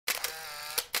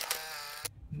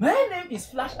My name is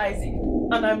Flash Isaac,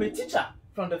 and I'm a teacher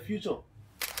from the future.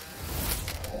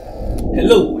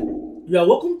 Hello, you are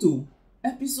welcome to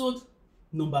episode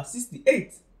number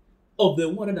 68 of the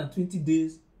 120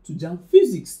 Days to Jamb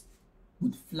Physics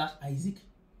with Flash Isaac.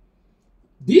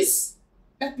 This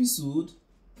episode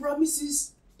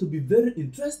promises to be very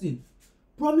interesting,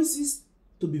 promises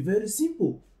to be very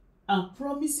simple, and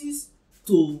promises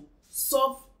to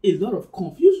solve a lot of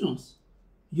confusions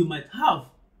you might have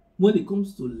when it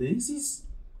comes to lenses,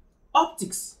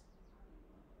 optics,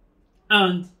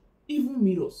 and even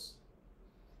mirrors.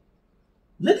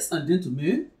 Ladies and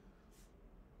gentlemen,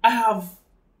 I have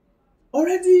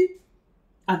already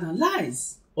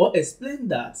analyzed or explained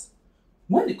that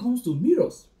when it comes to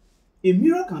mirrors, a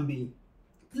mirror can be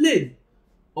plain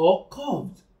or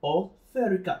curved or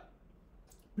spherical.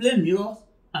 Plain mirrors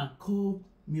and curved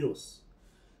mirrors.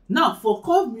 Now, for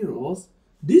curved mirrors,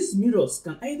 these mirrors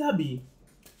can either be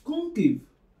concave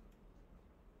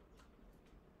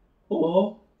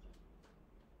or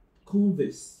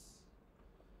convex.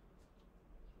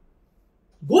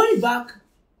 Going back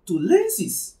to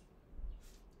lenses.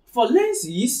 For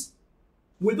lenses,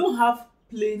 we don't have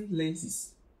plain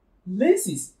lenses.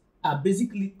 Lenses are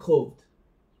basically curved,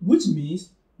 which means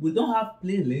we don't have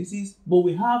plain lenses, but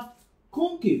we have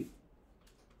concave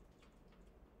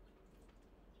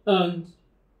and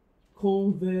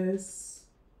convex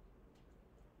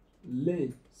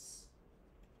lens,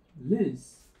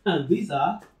 and these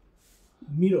are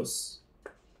mirrors.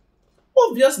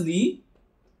 Obviously,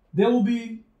 there will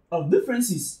be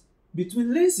differences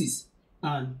between lenses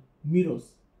and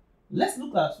mirrors. Let's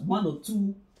look at one or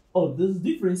two of those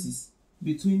differences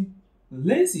between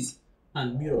lenses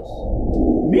and mirrors.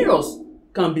 Mirrors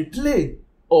can be plain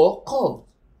or curved,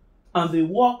 and they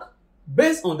work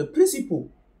based on the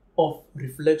principle of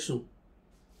reflection.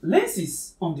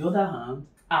 Lenses, on the other hand,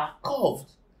 are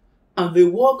curved, and they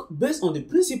work based on the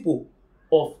principle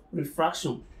of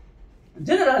refraction.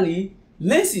 Generally,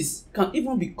 lenses can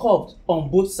even be curved on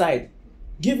both sides,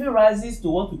 giving rise to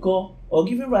what we call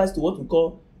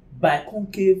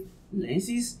biconcave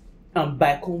lenses and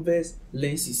biconvex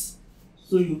lenses.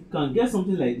 So you can get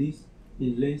something like this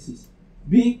in lenses,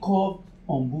 being curved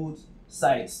on both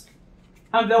sides.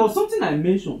 And there was something I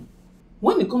mentioned.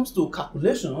 When it comes to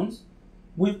calculations,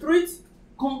 we treat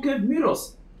concave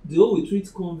mirrors the way we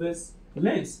treat convex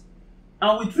lens,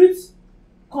 and we treat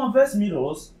convex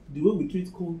mirrors the way we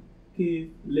treat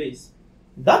concave lens.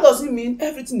 That doesn't mean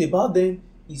everything about them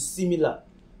is similar.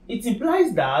 It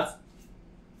implies that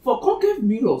for concave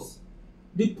mirrors,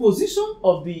 the position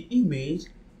of the image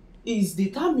is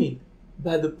determined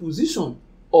by the position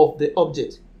of the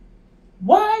object.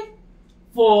 Why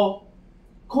for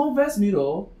convex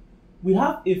mirror, we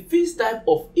have a fixed type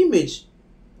of image,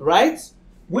 right?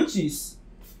 Which is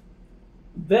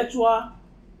virtual,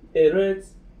 erect,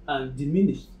 and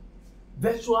diminished.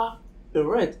 Virtual,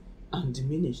 erect, and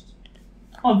diminished.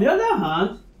 On the other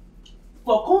hand,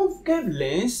 for concave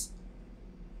lens,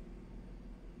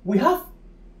 we have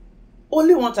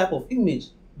only one type of image,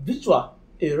 virtual,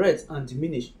 erect, and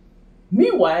diminished.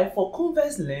 Meanwhile, for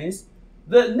convex lens,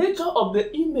 the nature of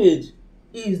the image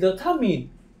is determined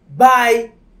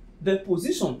by the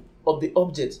position of the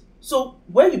object. So,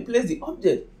 where you place the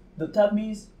object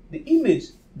determines the image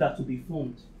that will be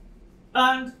formed.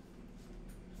 And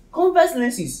convex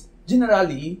lenses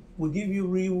generally will give you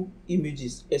real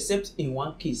images, except in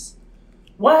one case.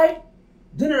 While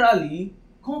generally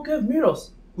concave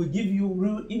mirrors will give you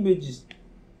real images,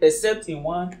 except in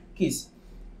one case.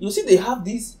 You see, they have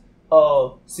these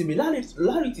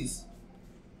similarities.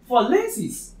 For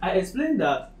lenses, I explained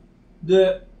that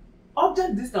the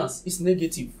object distance is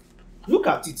negative. Look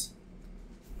at it.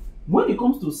 When it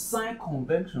comes to sign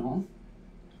convention,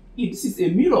 if this is a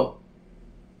mirror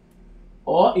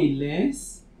or a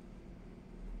lens,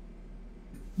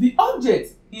 the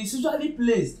object is usually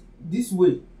placed this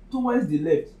way, towards the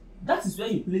left. That is where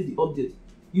you place the object.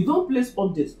 You don't place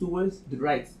objects towards the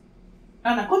right.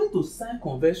 And according to sign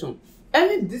convention,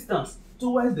 any distance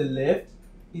towards the left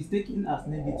is taken as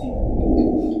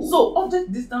negative. So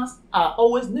object distance are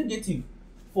always negative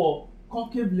for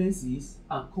concave lenses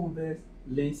and convex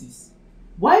lenses.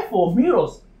 While for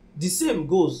mirrors, the same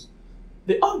goes.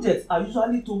 The objects are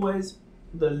usually towards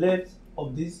the left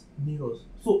of these mirrors.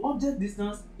 So object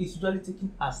distance is usually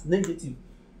taken as negative,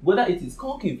 whether it is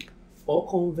concave or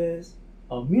convex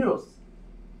mirrors.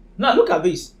 Now look at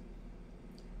this.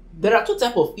 There are two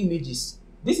types of images.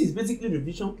 This is basically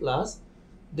revision class.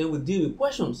 They will deal with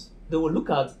questions. They will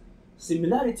look at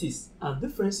similarities and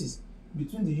differences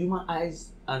between the human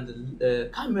eyes and the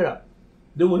camera.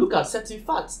 They will look at certain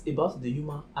facts about the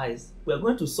human eyes. We are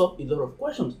going to solve a lot of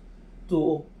questions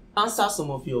to answer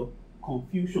some of your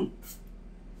confusion.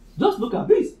 Just look at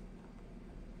this.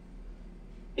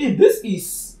 If this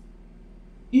is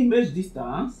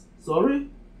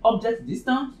object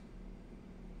distance,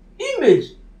 image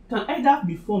can either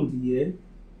be formed here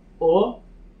or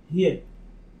here.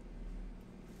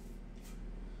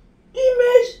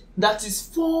 Image that is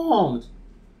formed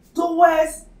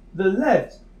towards the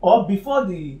left or before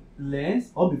the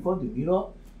lens or before the mirror,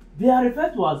 they are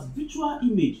referred to as virtual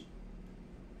image.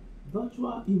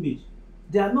 Virtual image.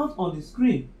 They are not on the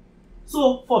screen.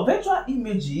 So for virtual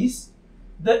images,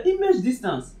 the image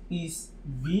distance is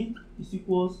V is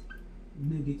equals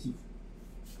negative.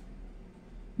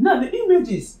 Now the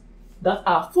images that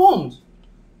are formed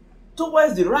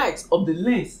towards the right of the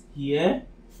lens here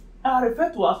are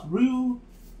referred to as real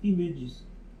images.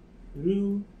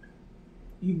 Real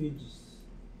images.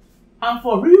 And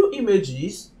for real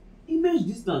images, image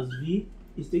distance V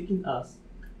is taken as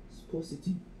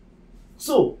positive.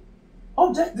 So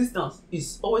object distance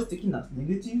is always taken as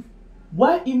negative,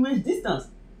 while image distance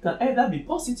can either be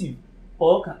positive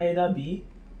or can either be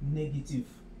negative.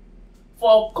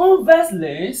 For convex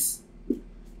lens,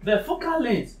 the focal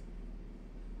length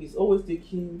is always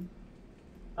taken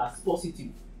as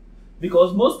positive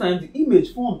because most times the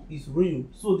image formed is real,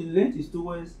 so the length is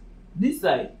towards this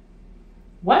side.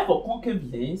 While for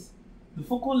concave lens, the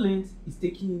focal length is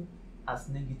taken as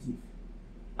negative.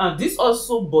 And this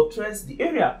also buttresses the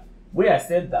area where I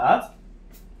said that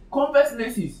convex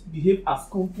lenses behave as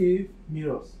concave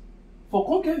mirrors. For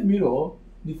concave mirror,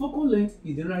 the focal length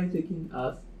is generally taken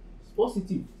as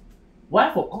positive,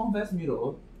 while for convex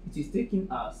mirror, it is taken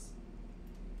as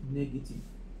negative.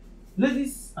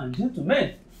 Ladies and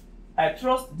gentlemen, I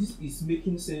trust this is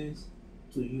making sense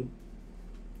to you.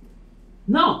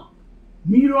 Now,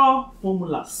 mirror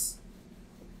formulas.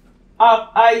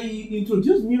 I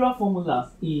introduced mirror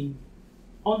formulas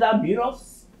under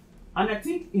mirrors, and I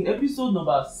think in episode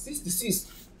number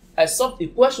 66, I solved a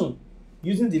question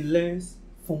using the lens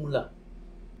formula.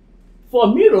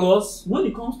 For mirrors, when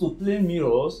it comes to plane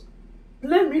mirrors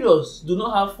do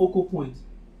not have focal point.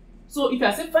 So if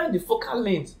I say find the focal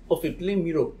length of a plane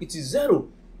mirror, it is 0.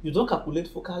 You don't calculate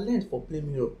focal length for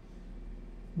plane mirror.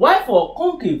 While for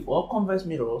concave or convex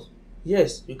mirrors,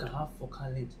 yes, you can have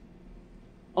focal length.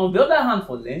 On the other hand,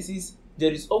 for lenses,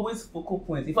 there is always focal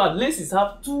point. In fact, lenses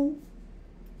have 2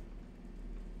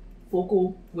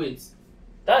 focal points.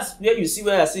 That's where you see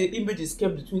where I say image is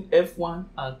kept between f1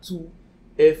 and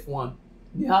 2f1.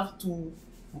 They have 2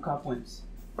 focal points.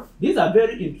 These are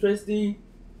very interesting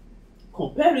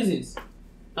comparisons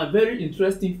and very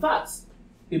interesting facts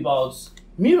about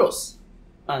mirrors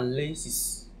and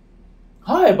lenses.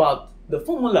 How about the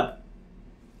formula?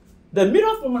 The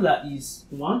mirror formula is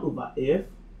 1 over f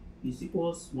is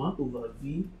equals 1 over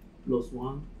v plus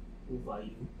 1 over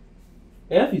u.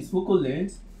 F is focal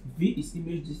length, v is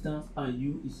image distance, and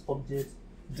u is object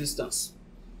distance.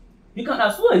 You can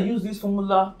as well use this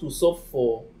formula to solve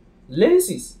for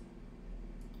lenses.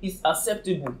 It's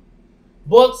acceptable,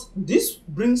 but this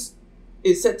brings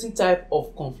a certain type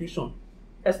of confusion,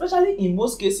 especially in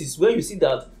most cases where you see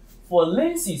that for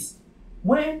lenses,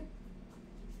 when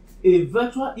a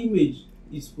virtual image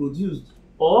is produced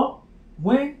or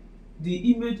when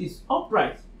the image is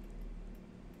upright,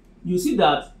 you see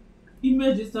that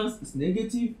image distance is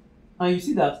negative and you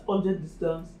see that object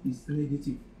distance is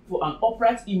negative for an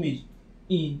upright image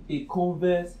in a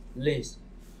convex lens.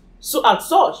 So as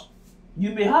such,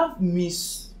 you may have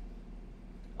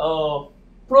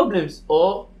problems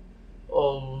or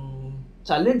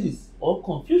challenges or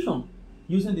confusion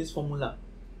using this formula.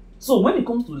 So when it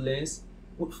comes to lens,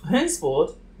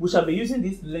 henceforth we shall be using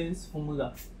this lens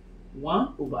formula,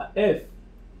 1 over f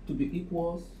to be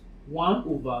equals 1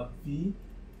 over v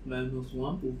minus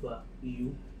 1 over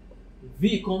u.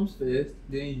 V comes first,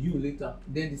 then u later.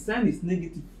 Then the sign is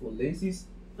negative for lenses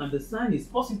and the sign is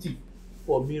positive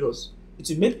for mirrors. It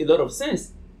will make a lot of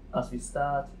sense as we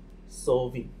start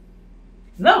solving.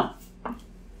 Now,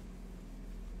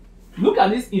 look at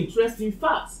this interesting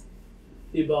fact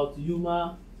about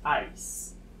human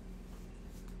eyes.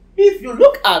 If you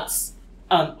look at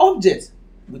an object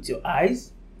with your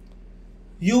eyes,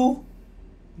 you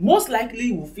most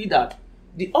likely will feel that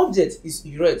the object is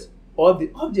erect or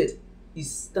the object is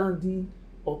standing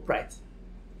upright.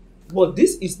 But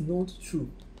this is not true.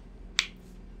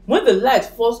 When the light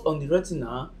falls on the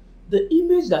retina, the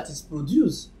image that is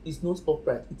produced is not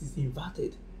upright, it is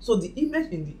inverted. So the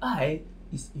image in the eye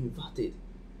is inverted.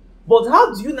 But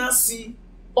how do you now see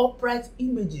upright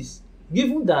images,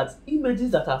 given that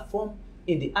images that are formed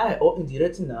in the eye or in the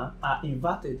retina are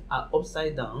inverted, are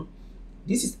upside down,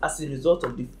 this is as a result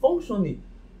of the functioning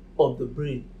of the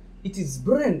brain. It is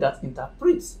brain that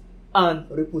interprets and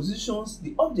repositions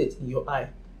the object in your eye.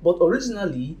 But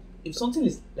originally, if something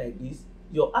is like this,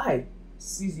 your eye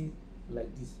sees it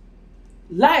like this.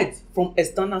 Light from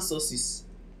external sources.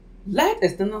 From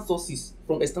external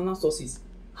sources,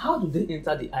 how do they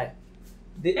enter the eye?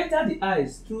 They enter the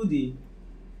eyes through the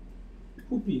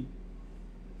pupil.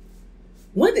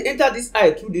 When they enter this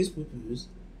eye through these pupils,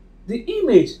 the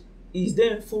image is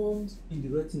then formed in the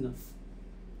retina.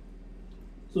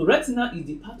 So retina is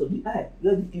the part of the eye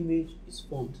where the image is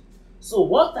formed. So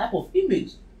what type of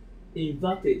image?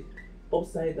 Inverted,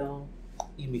 upside down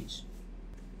image.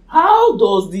 How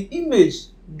does the image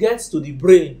get to the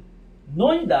brain?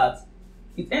 Knowing that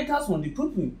it enters from the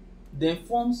pupil, then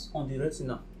forms on the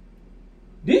retina.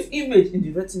 This image in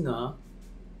the retina,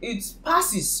 it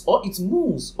passes or it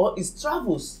moves or it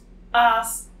travels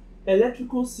as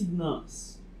electrical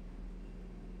signals.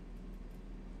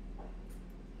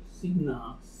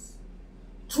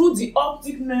 Through the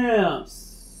optic nerves,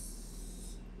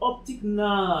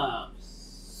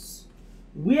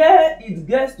 where it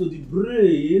gets to the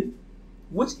brain,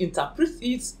 which interprets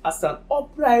it as an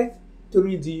upright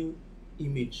 3D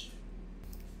image.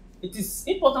 It is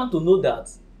important to know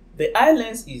that the eye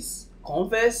lens is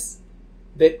convex,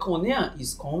 the cornea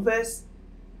is convex,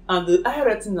 and the eye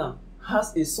retina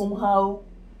has a somehow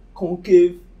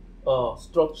concave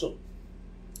structure.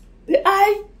 The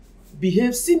eye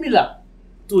behaves similar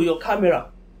to your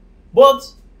camera,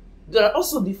 but there are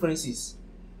also differences.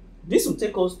 This will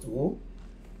take us to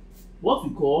what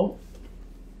we call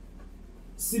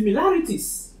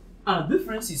similarities and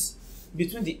differences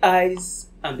between the eyes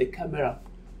and the camera.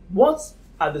 What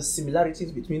are the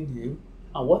similarities between them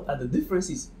and what are the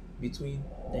differences between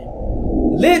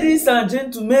them? Ladies and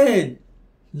gentlemen,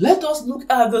 let us look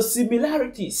at the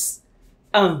similarities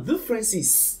and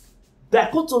differences,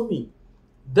 dichotomy,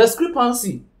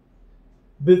 discrepancy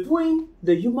between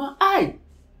the human eye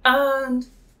and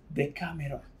the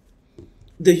camera.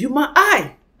 The human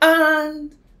eye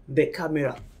and the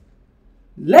camera.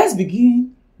 Let's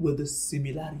begin with the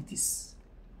similarities.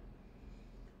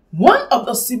 One of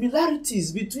the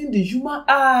similarities between the human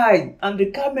eye and the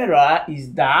camera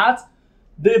is that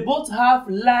they both have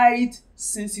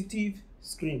light-sensitive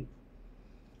screen.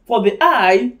 For the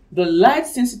eye, the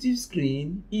light-sensitive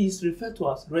screen is referred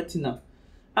to as retina,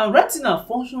 and retina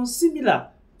functions similar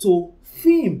to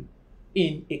film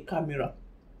in a camera.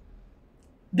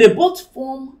 They both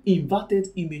form inverted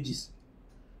images,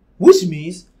 which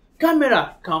means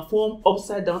camera can form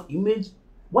upside down image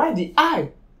while the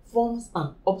eye forms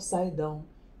an upside down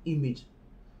image.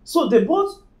 So they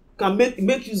both can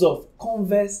make use of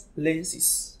convex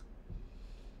lenses.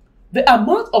 The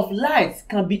amount of light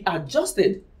can be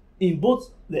adjusted in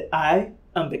both the eye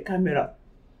and the camera.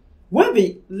 When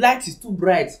the light is too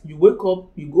bright, you wake up,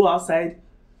 you go outside,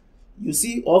 you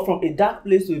see, or from a dark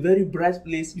place to a very bright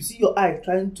place, you see your eye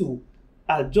trying to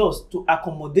adjust, to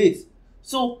accommodate.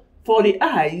 So for the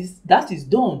eyes, that is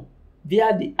done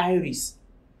via the iris.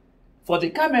 For the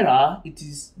camera, it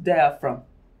is diaphragm.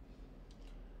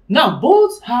 Now,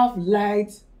 both have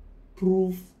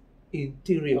light-proof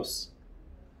interiors.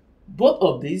 Both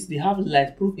of these, they have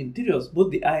light-proof interiors,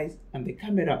 both the eyes and the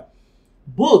camera.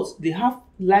 Both, they have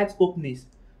light openings,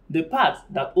 the part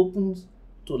that opens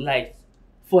to light.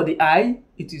 For the eye,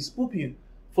 it is pupil.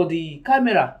 For the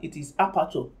camera, it is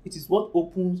aperture. It is what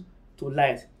opens to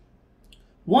light.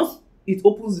 Once it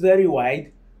opens very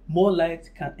wide, more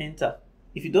light can enter.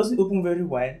 If it doesn't open very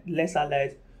wide, lesser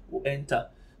light will enter.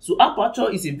 So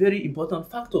aperture is a very important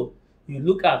factor you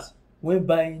look at when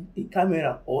buying a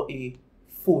camera or a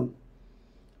phone.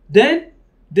 Then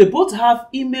they both have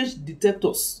image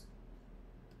detectors.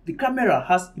 The camera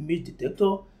has image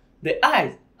detector, the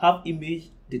eyes have image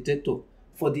detector.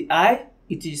 For the eye,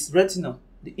 it is retina.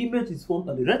 The image is formed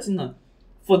on the retina.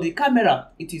 For the camera,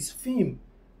 it is film,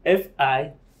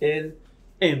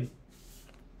 F-I-L-M.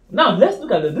 Now, let's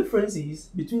look at the differences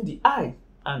between the eye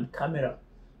and camera.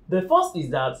 The first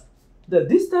is that the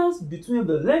distance between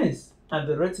the lens and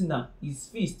the retina is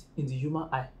fixed in the human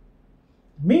eye.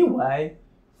 Meanwhile,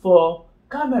 for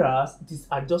cameras, it is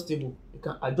adjustable. You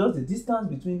can adjust the distance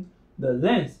between the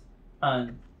lens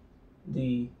and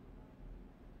the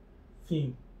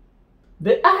film.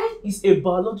 The eye is a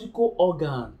biological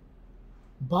organ.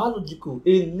 Biological,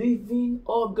 a living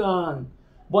organ.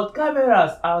 But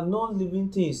cameras are non-living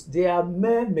things. They are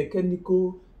mere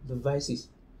mechanical devices.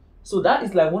 So that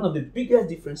is like one of the biggest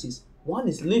differences. One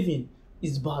is living,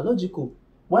 is biological,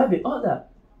 while the other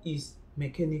is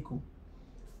mechanical.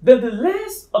 Then the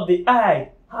lens of the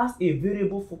eye has a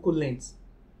variable focal length.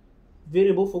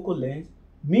 Variable focal length.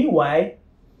 Meanwhile,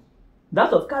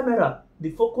 that of camera,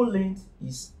 the focal length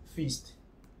is fixed.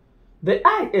 The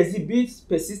eye exhibits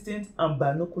persistent and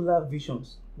binocular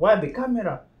visions, while the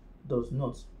camera does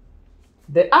not.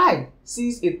 The eye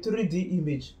sees a 3D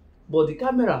image, but the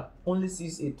camera only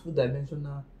sees a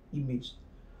 2-dimensional image.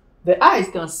 The eyes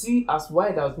can see as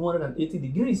wide as 180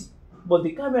 degrees, but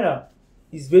the camera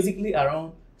is basically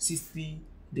around 60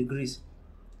 degrees.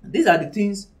 These are the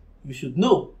things you should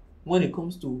know when it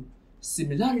comes to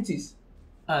similarities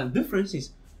and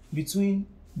differences between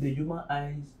the human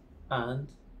eyes and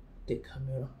the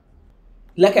camera.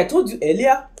 Like I told you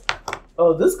earlier,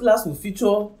 this class will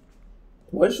feature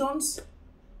questions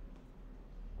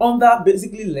under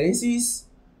basically lenses,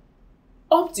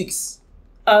 optics,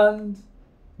 and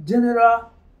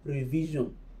general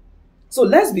revision. So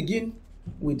let's begin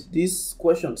with these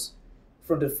questions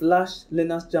from the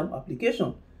Flashlearners Jamb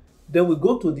application. Then we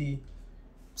go to the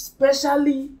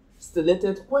specially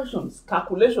selected questions,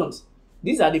 calculations.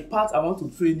 These are the parts I want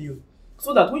to train you,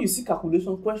 so that when you see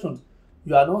calculation questions,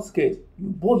 you are not scared. You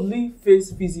boldly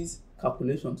face physics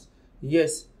calculations.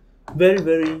 Yes, very,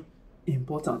 very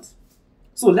important.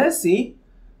 So let's see.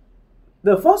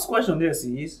 The first question there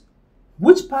is,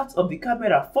 which part of the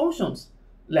camera functions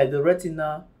like the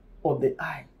retina of the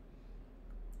eye?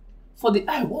 For the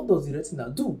eye, what does the retina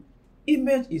do?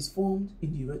 Image is formed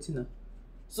in the retina.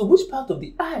 So which part of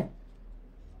the eye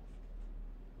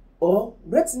or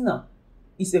retina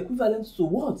is equivalent to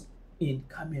what in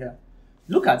camera?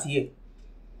 Look at here.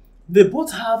 They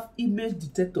both have image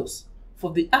detectors.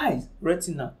 For the eye,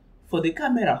 retina. For the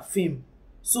camera, film.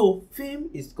 So film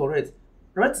is correct.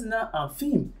 Retina and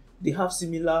film, they have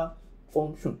similar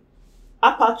function.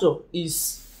 Aperture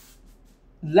is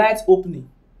light opening.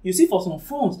 You see, for some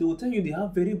phones, they will tell you they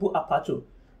have variable aperture,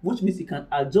 which means you can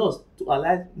adjust to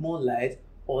allow more light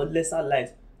or lesser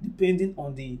light depending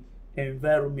on the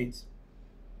environment.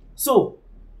 So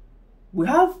we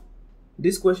have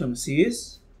this question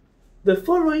says, the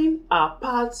following are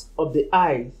parts of the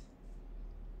eye.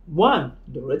 1,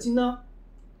 the retina.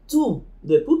 2,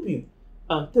 the pupil.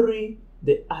 And 3,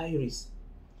 the iris.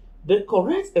 The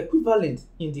correct equivalent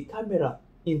in the camera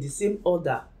in the same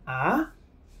order are,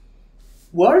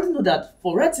 we already know that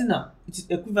for retina, it is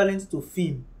equivalent to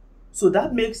film. So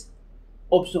that makes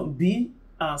option B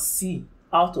and C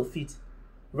out of it,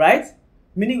 right?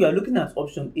 Meaning we are looking at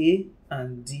option A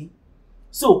and D.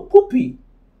 So pupil,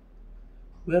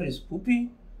 where is pupil?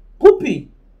 Pupil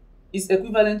is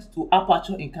equivalent to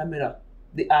aperture in camera.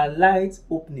 They are light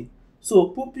opening. So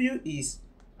pupil is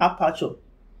aperture.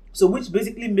 So which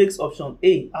basically makes option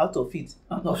A out of it.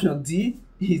 And option D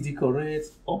is the correct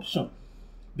option.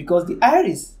 Because the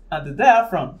iris and the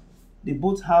diaphragm, they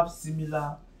both have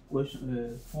similar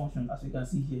function, as you can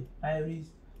see here. Iris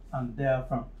and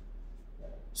diaphragm.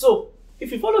 So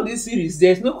if you follow this series,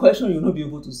 there is no question you will not be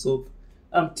able to solve.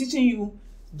 I'm teaching you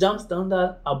Jamb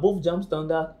standard, above Jamb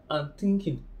standard, and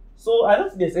thinking. So I don't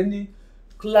think there's any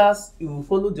class you will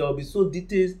follow that will be so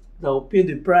detailed that will pay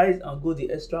the price and go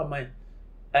the extra mile.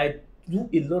 I do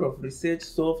a lot of research,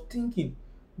 solve thinking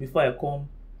before I come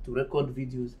to record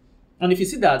videos. And if you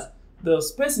see that the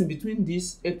spacing between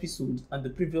this episode and the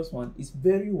previous one is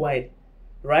very wide,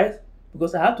 right?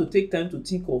 Because I had to take time to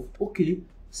think of, okay,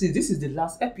 see, this is the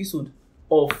last episode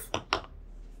of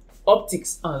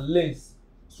optics and lens.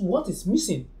 So what is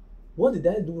missing? What did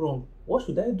I do wrong? What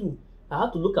should I do? I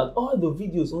had to look at all the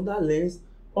videos under lens,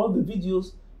 all the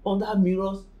videos under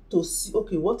mirrors to see,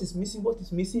 okay, what is missing, what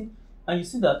is missing. And you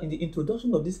see that in the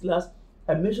introduction of this class,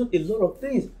 I mentioned a lot of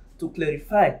things to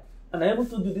clarify. And I even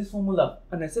told you this formula.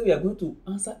 And I said we are going to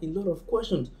answer a lot of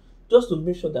questions just to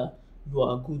make sure that you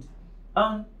are good.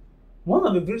 And one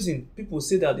of the reasons people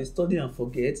say that they study and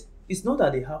forget is not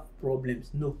that they have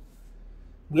problems. No.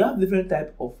 We have different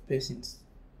types of persons.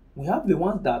 We have the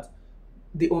ones that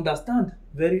they understand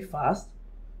very fast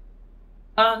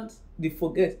and they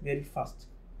forget very fast.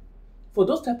 For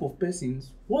those type of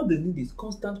persons, what they need is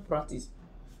constant practice.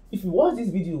 If you watch this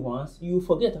video once, you will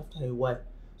forget after a while.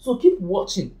 So keep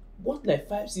watching. Watch like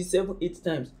 5, 6, 7, 8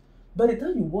 times. By the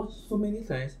time you watch so many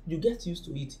times, you get used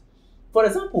to it. For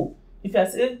example, if I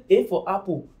say A for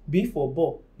apple, B for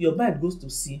ball, your mind goes to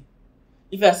C.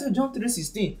 If I say John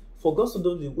 3:16, for God so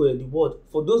loved the world,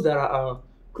 for those that are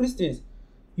Christians,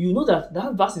 you know that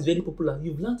that verse is very popular.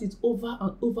 You've learned it over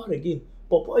and over again.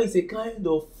 Papa is a kind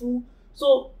of fool.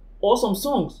 So, or some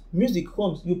songs, music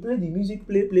comes, you play the music,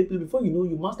 play. Before you know,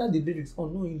 you master the lyrics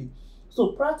unknowingly. So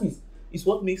practice is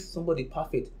what makes somebody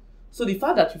perfect. So the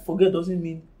fact that you forget doesn't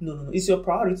mean no. It's your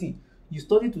priority. You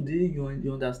study today, you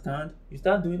understand, you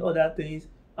start doing other things,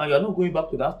 and you are not going back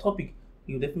to that topic,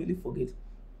 you definitely forget.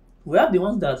 We have the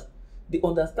ones that they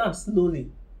understand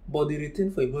slowly, but they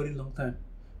retain for a very long time.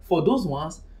 For those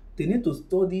ones, they need to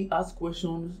study, ask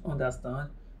questions, understand,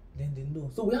 then they know.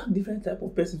 So we have different type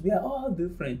of persons. We are all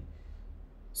different.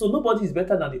 So nobody is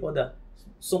better than the other.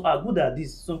 Some are good at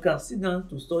this. Some can sit down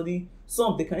to study.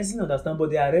 Some they can easily understand, but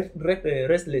they are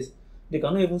restless. They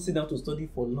cannot even sit down to study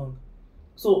for long.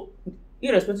 So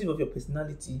irrespective of your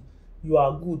personality, you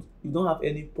are good. You don't have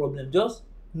any problem. Just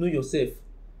know yourself.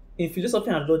 In philosophy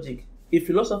and logic, a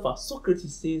philosopher,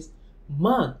 Socrates, says,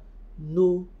 man,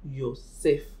 know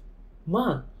yourself.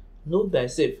 Man, know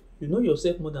thyself. You know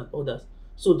yourself more than others.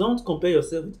 So don't compare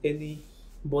yourself with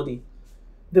anybody.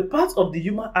 The part of the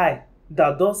human eye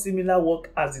that does similar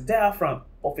work as the diaphragm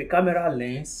of a camera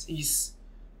lens is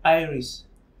iris.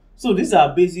 So these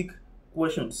are basic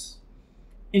questions.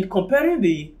 In comparing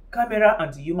the camera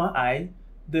and the human eye,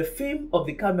 the film of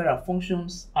the camera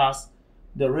functions as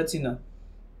the retina.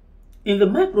 In the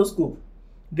microscope,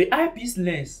 the eyepiece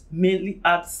lens mainly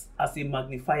acts as a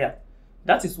magnifier.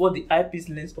 That is what the eyepiece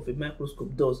lens of a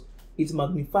microscope does. It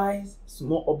magnifies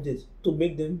small objects to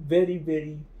make them very,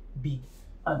 very big.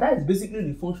 And that is basically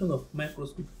the function of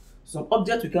microscope. Some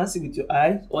objects you can't see with your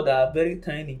eyes or that are very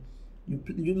tiny.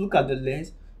 You look at the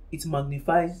lens, it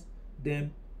magnifies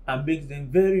them and makes them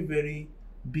very, very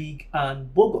big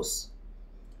and bogus.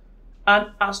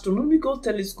 An astronomical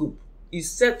telescope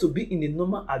is said to be in a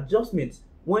normal adjustment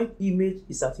when image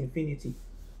is at infinity.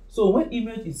 So when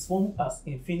image is formed as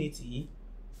infinity,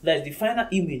 that is the final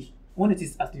image, when it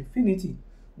is at infinity,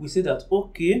 we say that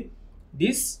okay,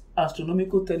 this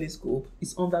astronomical telescope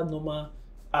is under normal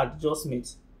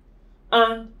adjustment.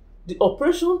 And the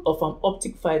operation of an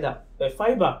optic fiber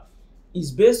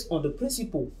is based on the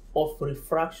principle of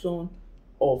refraction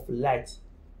of light.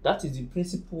 That is the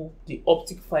principle the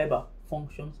optic fiber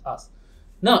functions as.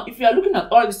 Now, if you are looking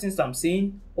at all these things I'm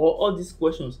saying, or all these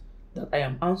questions that I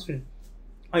am answering,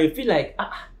 and you feel like,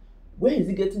 where is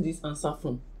he getting this answer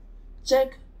from?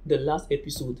 Check the last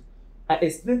episode. I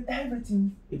explained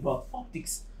everything about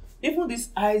optics. Even these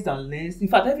eyes and lens, in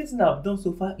fact, everything that I've done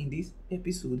so far in this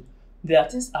episode, there are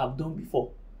things I've done before.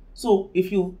 So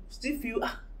if you still feel,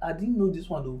 I didn't know this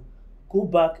one though, go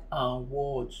back and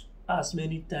watch as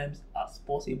many times as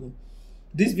possible.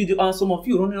 This video, and some of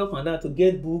you running up and down to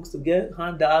get books, to get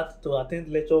handouts, to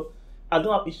attend lecture, I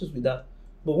don't have issues with that.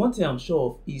 But one thing I'm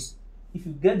sure of is, if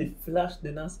you get the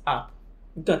Flashlearners app,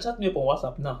 you can chat me up on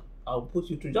WhatsApp now. I'll put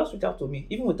you through. Just reach out to me.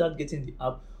 Even without getting the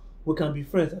app, we can be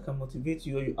friends. I can motivate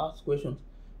you or you ask questions.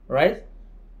 Right?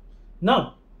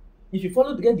 Now, if you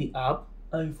get the app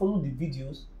and you follow the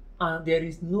videos, and there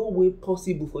is no way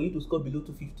possible for you to score below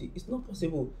 250, it's not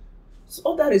possible.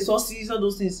 So other resources, all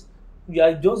those things, you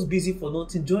are just busy for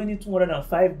nothing. Joining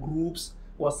 205 groups,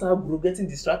 WhatsApp group, getting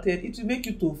distracted, it will make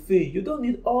you to fail. You don't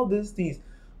need all these things.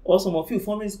 Or some of you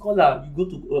forming scholar, you go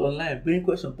to online, bring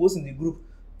question, post in the group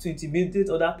to intimidate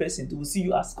other person. They will see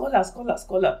you as scholar.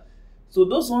 So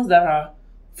those ones that are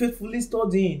faithfully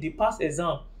studying, they pass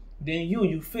exam, then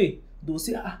you fail. They will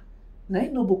say, now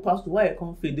you know book pass, why I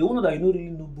can't fail? They won't know that you don't really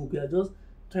know book. You are just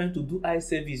trying to do eye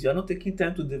service. You are not taking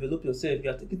time to develop yourself. You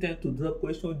are taking time to drop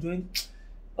question, join.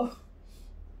 Oh,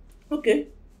 okay.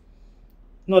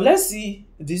 Now let's see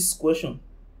this question.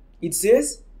 It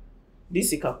says, this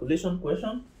is a calculation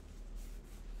question.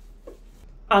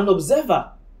 An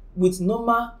observer with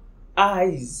normal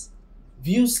eyes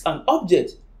views an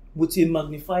object with a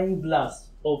magnifying glass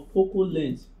of focal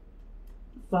length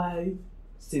 5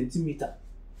 centimeters.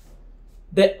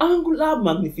 The angular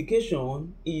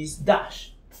magnification is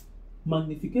dash.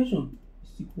 Magnification is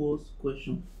equals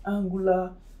question.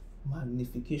 Angular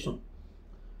magnification.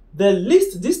 The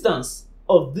least distance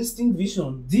of distinct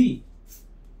vision D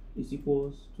is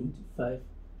equals 25.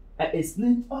 I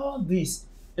explained all this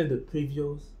in the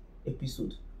previous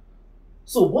episode.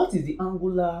 So what is the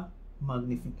angular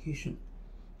magnification?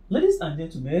 Ladies and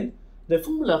gentlemen, the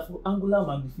formula for angular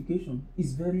magnification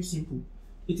is very simple.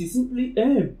 It is simply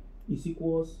M is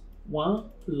equals 1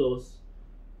 plus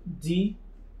D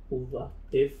over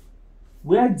F,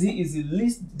 where D is the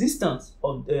least distance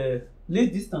of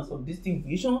distinct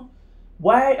vision,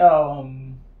 while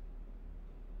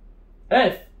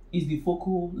F is the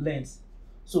focal length.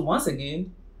 So once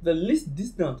again, the least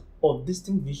distance of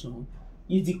distinct vision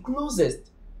is the closest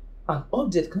an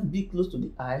object can be close to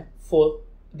the eye for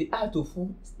the eye to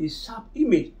form a sharp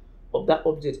image of that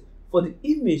object, for the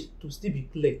image to still be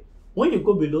clear. When you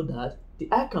go below that, the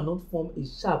eye cannot form a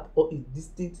sharp or a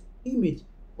distinct image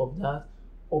of that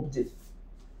object.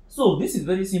 So this is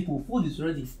very simple. Food is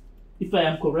ready. If I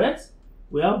am correct,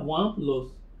 we have 1 plus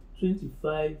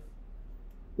 25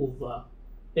 over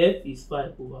f is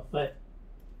 5 over 5.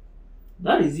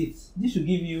 That is it. This should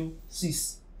give you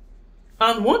 6.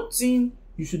 And one thing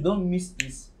you should not miss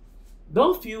is,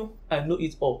 don't feel I know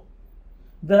it all.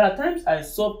 There are times I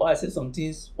solve or I say some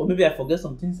things, or maybe I forget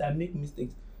some things, I make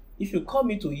mistakes. If you call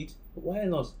me to it, why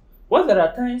not? Well, there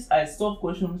are times I solve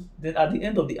questions, then at the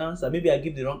end of the answer, maybe I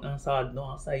give the wrong answer, I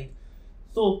don't answer it.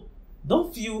 So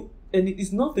don't feel, and it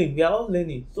is nothing, we are all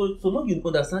learning. So long you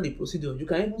understand the procedure, you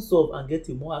can even solve and get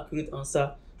a more accurate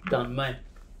answer than mine.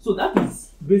 So that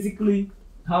is basically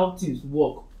how things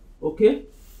work. Okay,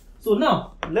 so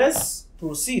now let's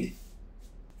proceed.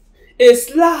 A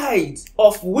slide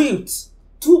of width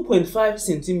 2.5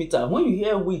 centimeter. When you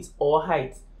hear width or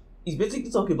height, it's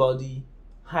basically talking about the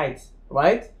height,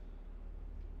 right?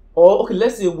 Or okay,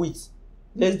 let's say width.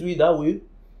 Let's do it that way.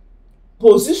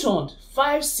 Positioned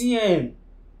 5 cm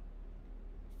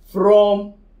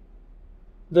from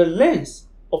the lens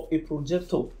of a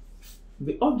projector.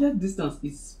 The object distance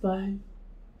is 5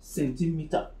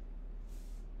 centimeter.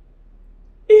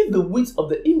 If the width of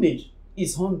the image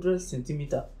is 100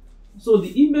 centimeter, so the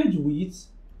image width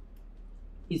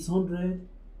is 100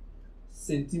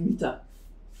 centimeter,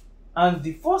 and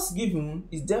the first given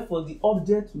is therefore the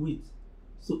object width.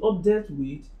 So object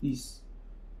width is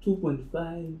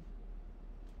 2.5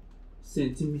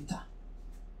 centimeter.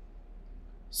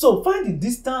 So find the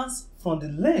distance from the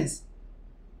lens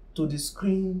to the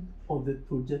screen of the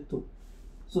projector.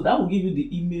 So that will give you the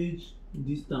image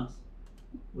distance.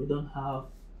 We don't have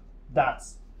that.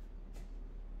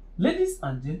 Ladies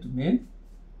and gentlemen,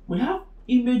 we have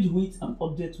image width and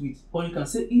object width, or you can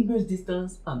say image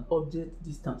distance and object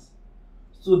distance.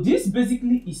 So this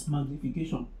basically is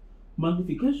magnification.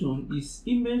 Magnification is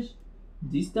image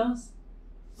distance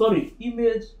over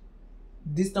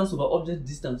object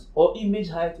distance, or image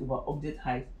height over object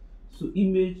height. So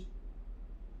image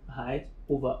height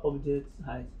over object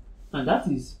height, and that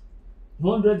is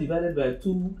 100 divided by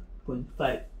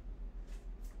 2.5.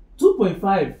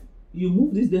 2.5, you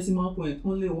move this decimal point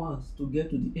only once to get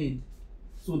to the end,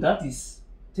 so that is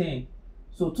 10.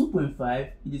 So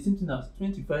 2.5 is the same thing as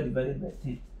 25 divided by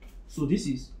 10. So this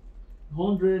is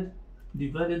 100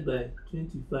 divided by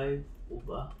 25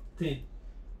 over 10.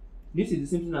 This is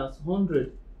the same thing as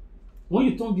 100. When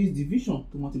you turn this division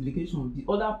to multiplication, the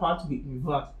other part will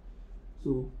invert.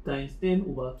 So times 10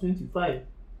 over 25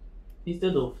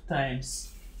 instead of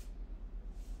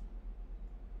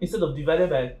divided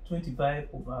by 25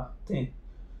 over 10.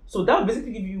 So that will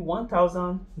basically give you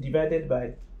 1000 divided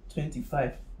by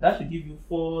 25. That should give you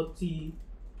 40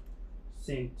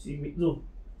 centimeters. No,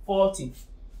 40.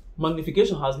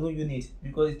 Magnification has no unit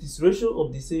because it is ratio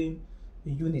of the same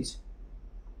unit.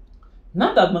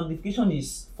 Now that magnification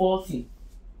is 40,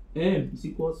 m is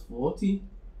equals 40,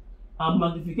 and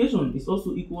magnification is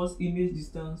also equals image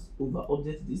distance over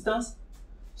object distance.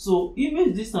 So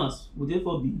image distance will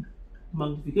therefore be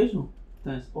magnification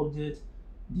times object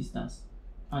distance,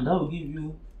 and that will give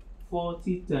you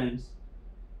 40 times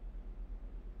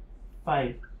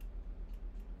 5.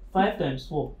 5 times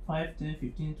 4, 5, 10,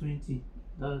 15, 20,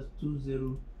 that's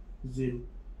 200.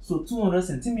 So 200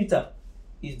 centimeter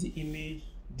is the image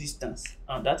distance,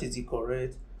 and that is the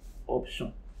correct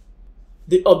option.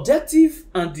 The objective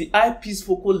and the eyepiece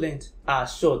focal length are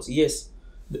short. Yes,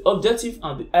 the objective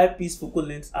and the eyepiece focal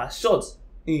length are short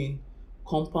in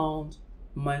compound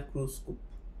microscope.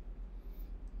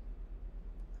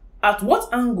 At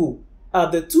what angle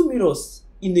are the two mirrors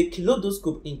in a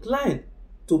kaleidoscope inclined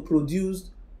to produce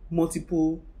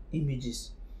multiple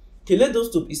images?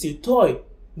 Kaleidoscope is a toy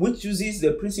which uses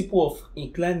the principle of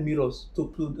inclined mirrors to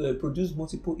produce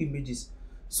multiple images.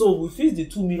 So we fix the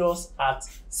two mirrors at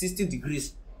 60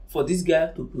 degrees for this guy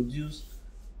to produce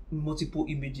multiple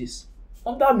images.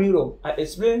 On that mirror, I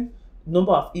explained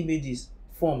number of images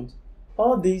formed.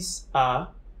 All these are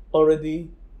already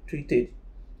treated.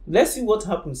 Let's see what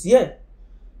happens here.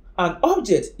 An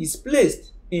object is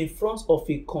placed in front of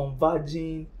a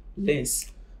converging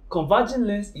lens. Converging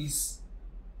lens is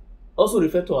also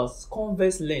referred to as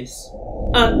convex lens.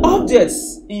 An object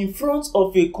in front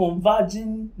of a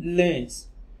converging lens.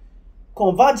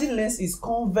 Converging lens is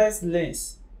convex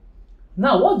lens.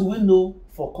 Now, what do we know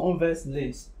for convex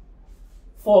lens?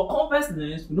 For convex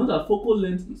lens, we know that focal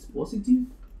length is positive,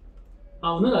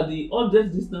 and we know that the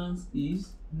object distance is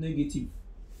negative.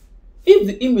 If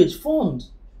the image formed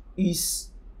is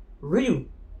real,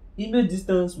 image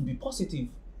distance will be positive.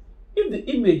 If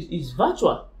the image is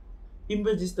virtual,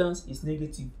 image distance is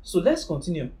negative. So let's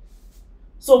continue.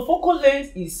 So focal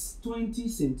length is 20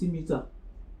 centimeter.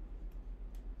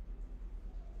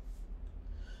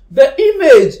 The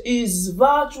image is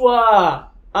virtual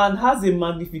and has a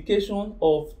magnification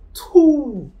of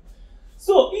 2.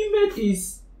 So image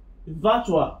is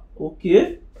virtual,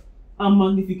 okay, and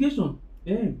magnification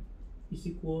m is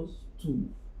equals 2.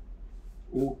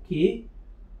 Okay,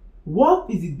 what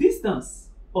is the distance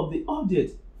of the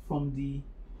object from the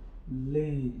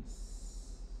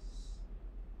lens?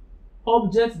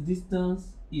 Object distance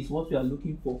is what we are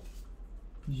looking for.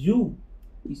 U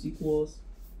is equals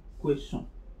question.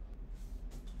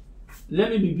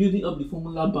 Let me be building up the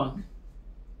formula bank.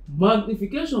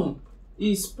 Magnification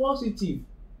is positive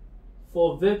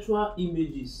for virtual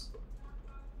images.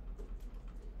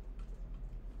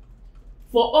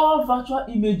 For all virtual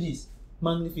images,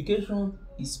 magnification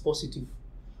is positive.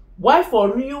 While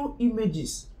for real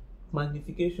images,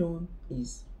 magnification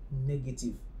is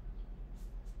negative.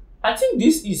 I think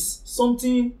this is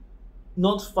something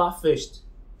not far-fetched.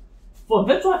 For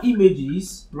virtual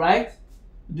images, right,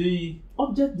 the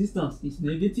object distance is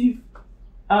negative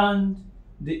and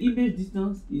the image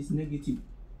distance is negative.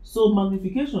 So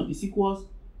magnification is equals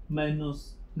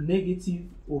minus negative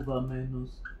over minus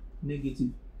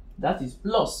negative. That is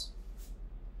plus.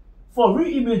 For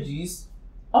real images,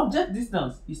 object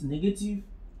distance is negative,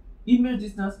 image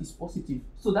distance is positive.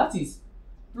 So that is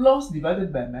plus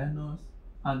divided by minus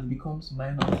and it becomes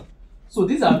minus. So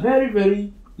these are very,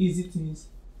 very easy things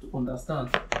to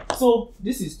understand. So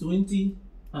this is 20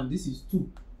 and this is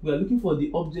 2. We are looking for the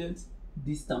object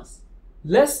distance.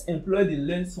 Let's employ the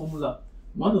length formula.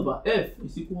 1 over f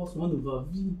is equals 1 over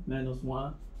v minus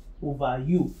 1 over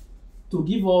u to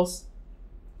give us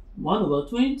 1 over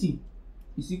 20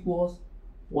 is equals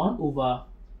 1 over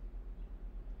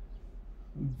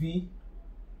v.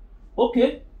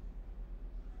 Okay,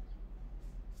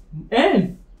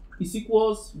 n is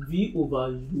equals v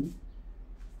over u.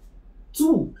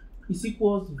 2 is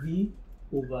equals v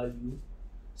over u.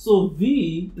 So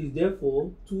v is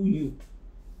therefore 2u.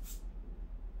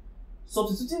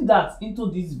 Substituting that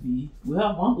into this v, we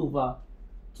have 1 over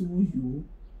 2u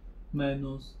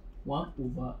minus 1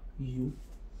 over u.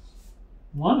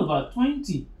 1 over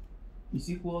 20 is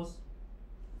equals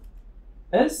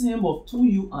LCM of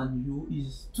 2u and u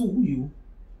is 2u.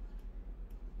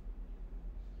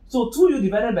 So 2u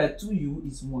divided by 2u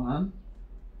is 1.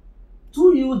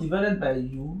 2u divided by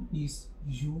u is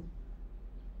 2.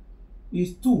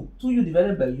 2u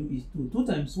divided by u is 2. 2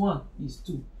 times 1 is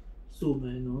 2. So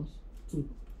minus 2.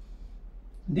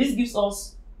 This gives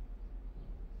us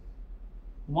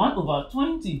 1 over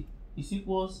 20 is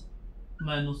equals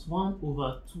minus 1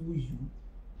 over 2u.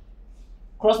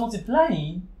 Cross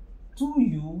multiplying,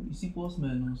 2u is equals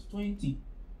minus 20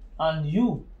 and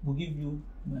u will give you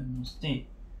minus 10.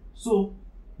 So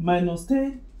minus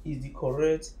 10 is the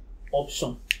correct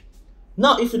option.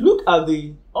 Now if you look at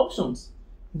the options,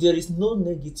 there is no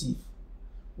negative.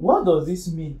 What does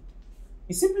this mean?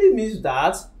 It simply means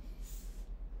that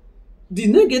the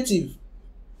negative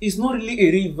is not really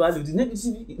a real value.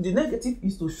 The negative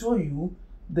is to show you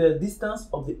the distance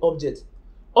of the object.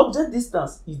 Object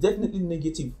distance is definitely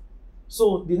negative.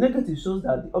 So the negative shows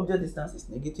that the object distance is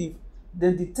negative.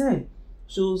 Then the 10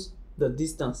 shows the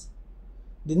distance.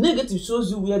 The negative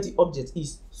shows you where the object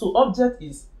is. So object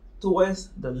is towards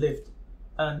the left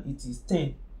and it is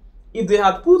 10. If they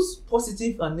had put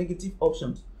positive and negative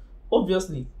options,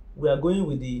 obviously we are going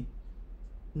with the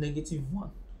negative one.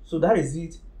 So that is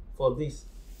it for this.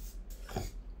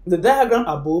 The diagram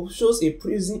above shows a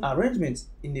prism arrangement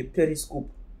in a periscope.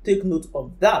 Take note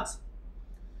of that.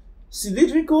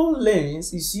 Cylindrical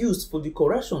lens is used for the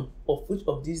correction of which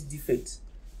of these defects?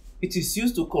 It is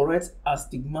used to correct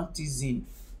astigmatism.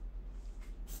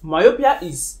 Myopia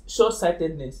is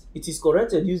short-sightedness. It is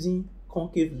corrected using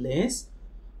concave lens.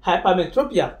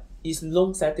 Hypermetropia is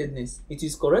long-sightedness. It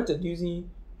is corrected using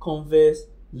convex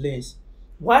lens.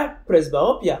 While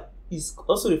presbyopia is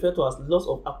also referred to as loss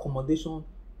of accommodation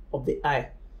of the eye.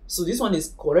 So this one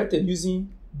is corrected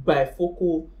using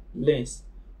bifocal lens.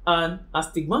 And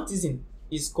astigmatism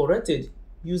is corrected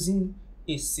using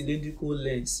a cylindrical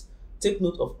lens. Take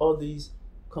note of all these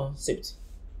concepts.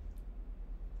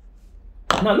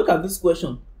 Now look at this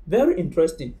question. Very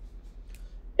interesting.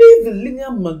 If the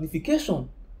linear magnification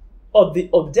of the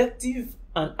objective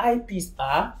and eyepiece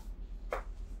are,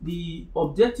 the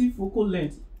objective focal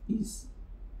length is,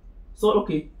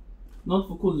 not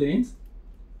focal length,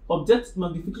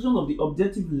 magnification of the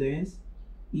objective lens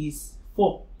is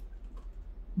 4.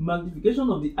 Magnification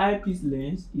of the eyepiece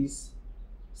lens is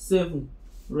 7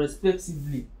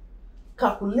 respectively.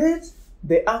 Calculate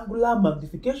the angular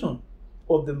magnification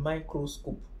of the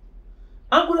microscope.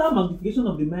 Angular magnification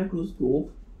of the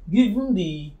microscope given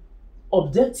the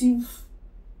objective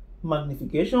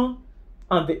magnification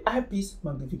and the eyepiece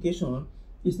magnification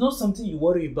is not something you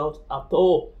worry about at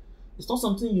all. It's not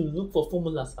something you look for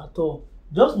formulas at all.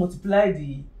 Just multiply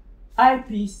the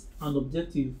eyepiece and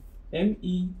objective,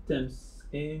 ME times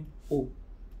MO,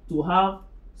 to have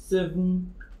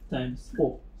 7 times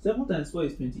 4. 7 times 4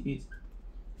 is 28.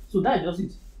 So that's just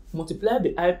it. Multiply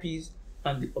the eyepiece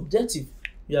and the objective.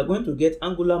 You are going to get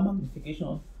angular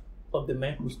magnification of the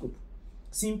microscope.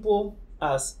 Simple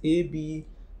as A, B,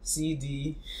 C,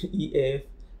 D, E, F,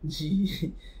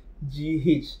 G, G,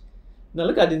 H. Now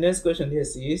look at the next question here.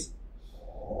 Says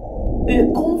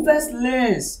a convex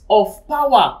lens of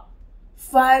power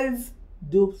 5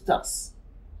 diopters.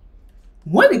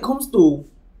 When it comes to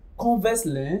convex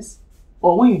lens,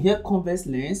 or when you hear convex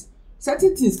lens,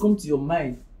 certain things come to your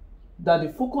mind, that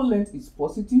the focal length is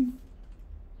positive,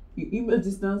 the image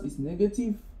distance is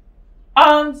negative,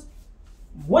 and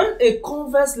when a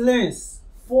convex lens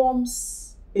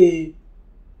forms a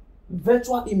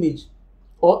virtual image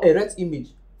or erect image,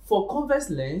 for convex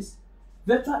lens,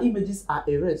 virtual images are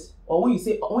erect, or when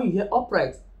you hear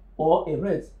upright or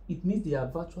erect, it means they are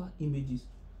virtual images.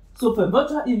 So for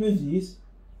virtual images,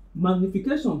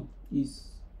 magnification is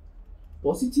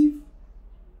positive,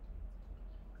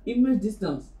 image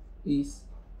distance is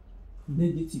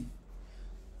negative.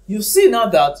 You see now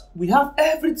that we have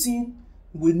everything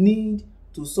we need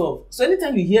to solve. So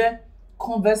anytime you hear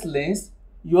convex lens,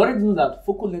 you already know that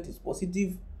focal length is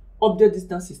positive, object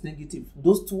distance is negative.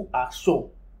 Those two are sure.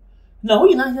 Now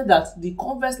when you now hear that the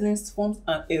convex lens forms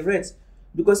an erect,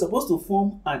 because it's supposed to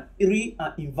form an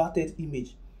inverted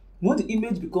image. When the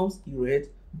image becomes erect,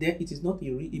 then it is not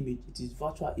a real image, it is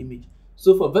virtual image.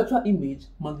 So for virtual image,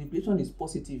 magnification is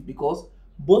positive because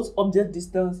both object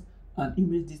distance and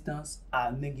image distance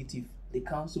are negative. They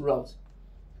cancel out.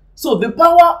 So the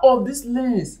power of this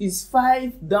lens is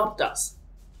 5 diopters.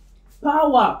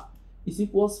 Power is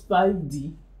equals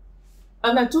 5D.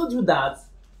 And I told you that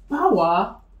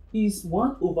power is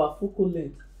 1 over focal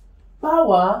length.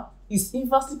 Power is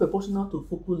inversely proportional to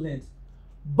focal length,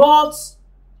 but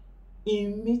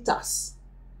in meters,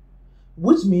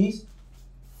 which means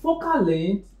focal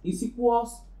length is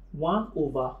equals 1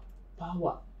 over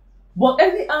power. But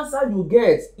any answer you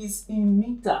get is in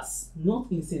meters, not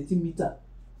in centimeter.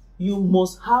 You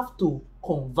must have to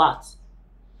convert.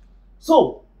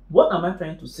 So what am I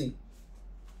trying to say?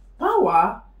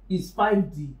 Power is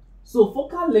 5D. So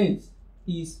focal length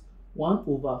is 1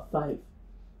 over 5.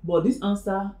 But this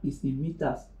answer is in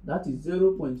meters. That is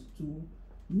 0.2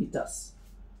 meters.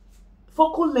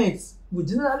 Focal length we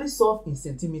generally solve in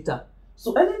centimeter.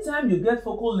 So anytime you get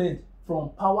focal length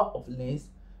from power of lens,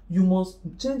 you must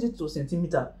change it to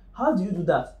centimeter. How do you do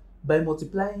that? By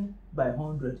multiplying by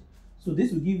 100. So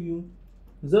this will give you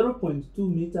 0.2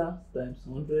 meters times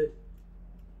 100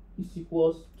 is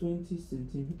equals 20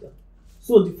 centimeter.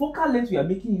 So the focal length we are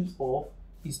making use of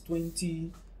is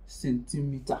 20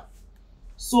 centimeter.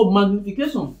 So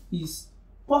magnification is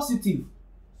positive.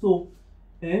 So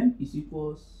M is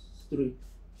equals 3.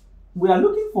 We are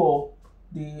looking for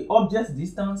the object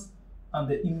distance and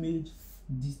the image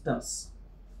distance.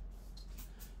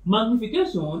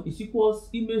 Magnification is equals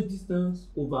image distance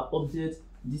over object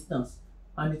distance,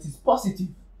 and it is positive.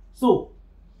 So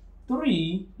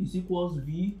 3 is equals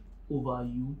V over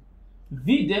U.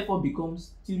 V therefore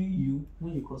becomes 3U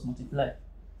when you cross multiply.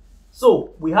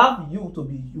 So we have U to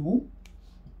be U,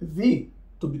 V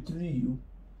to be 3U.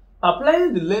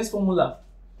 Applying the lens formula,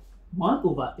 1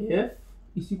 over F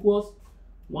is equals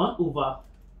 1 over,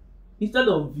 instead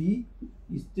of V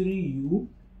is 3U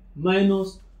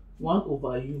minus 1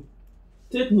 over U.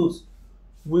 Take note,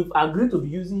 we've agreed to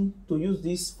use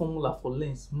this formula for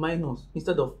lens, minus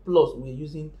instead of plus we're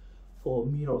using for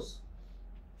mirrors.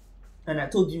 And I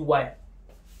told you why.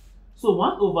 So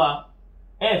 1 over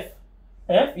F,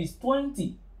 F is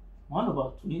 20. 1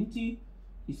 over 20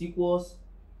 is equals,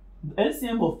 the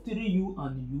LCM of 3U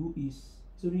and U is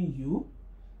 3U.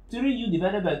 3U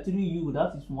divided by 3U,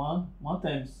 that is 1. 1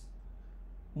 times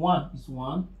 1 is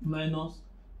 1 minus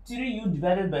 3U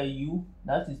divided by U,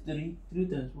 that is 3. 3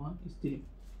 times 1 is 3.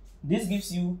 This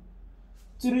gives you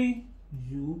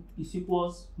 3U is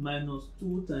equals minus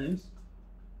 2 times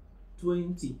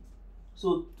 20.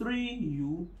 So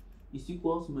 3U is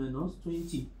equals minus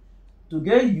 20. To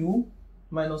get U,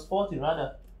 minus 40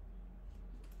 rather.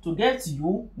 To get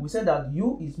U, we said that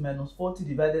U is minus 40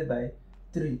 divided by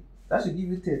 3. That should give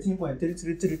you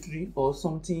 13.3333 or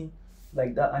something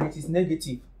like that, and it is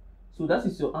negative. So that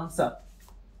is your answer.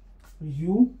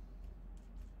 U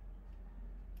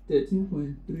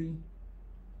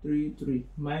 13.333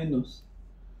 minus.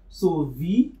 So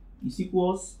V is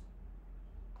equals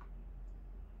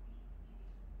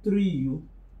 3u,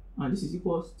 and this is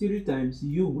equals 3 times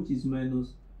u, which is minus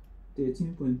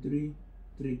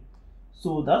 13.33.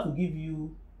 So that will give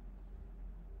you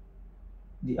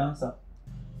the answer.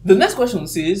 The next question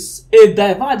says a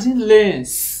diverging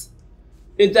lens.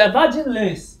 A diverging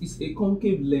lens is a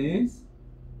concave lens,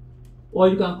 or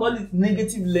you can call it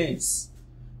negative lens.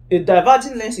 A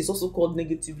diverging lens is also called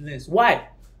negative lens. Why?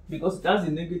 Because it has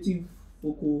a negative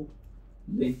focal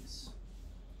length.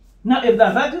 Now, a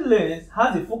diverging lens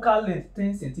has a focal length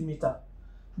 10 centimeter.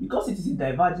 Because it is a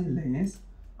diverging lens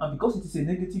and because it is a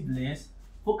negative lens,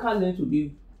 focal length will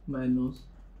be minus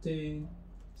 10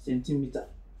 centimeter.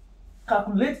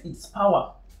 Calculate its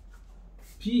power.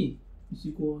 P is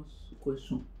equals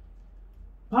question.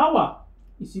 Power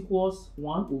is equals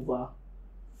 1 over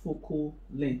focal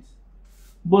length.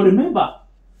 But remember,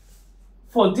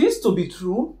 for this to be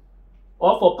true,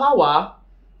 or for power,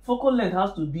 focal length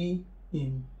has to be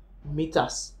in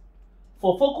meters.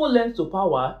 For focal length to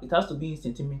power, it has to be in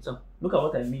centimeter. Look at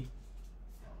what I mean.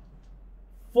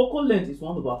 Focal length is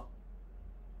 1 over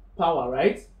power,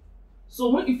 right?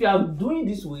 So if you are doing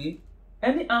this way,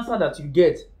 any answer that you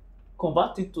get,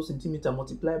 convert it to centimeter,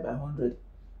 multiply by 100.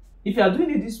 If you are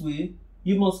doing it this way,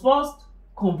 you must first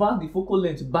convert the focal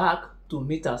length back to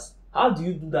meters. How do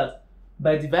you do that?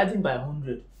 By dividing by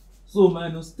 100. So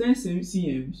minus 10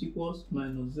 cm is equals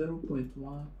minus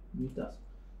 0.1 meters.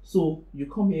 So you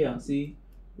come here and say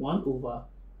 1 over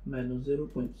minus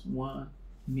 0.1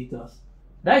 meters.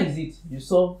 That is it. You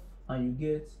solve and you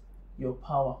get your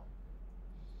power.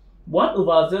 1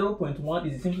 over 0.1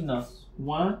 is the same thing as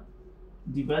 1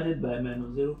 divided by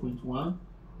minus 0.1.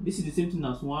 This is the same thing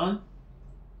as 1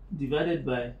 divided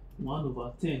by 1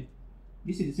 over 10.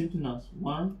 This is the same thing as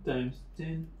 1 times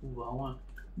 10 over 1.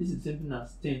 This is the same thing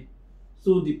as 10.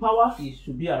 So the power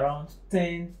should be around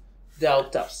 10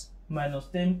 diopters, minus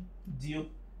 10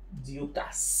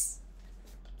 diopters.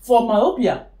 For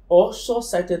myopia or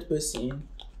short-sighted person,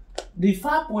 the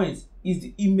far point is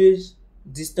the image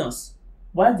distance,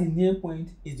 while the near point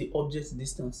is the object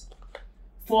distance.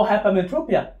 For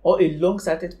hypermetropia or a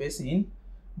long-sighted person,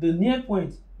 the near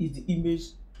point is the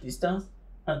image distance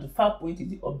and the far point is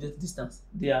the object distance.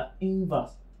 They are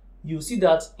inverse. You'll see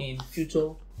that in future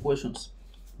questions.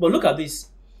 But look at this.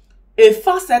 A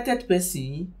far-sighted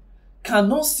person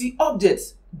cannot see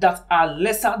objects that are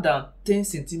lesser than 10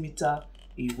 centimeters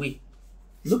away.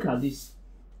 Look at this.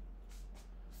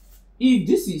 If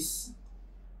this is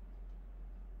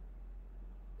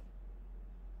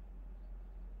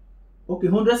okay,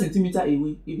 100 centimeters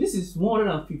away, if this is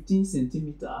 115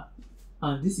 centimeters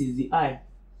and this is the eye,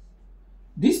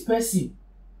 this person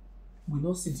will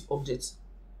not see the object,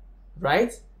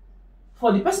 right?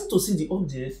 For the person to see the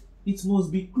object, it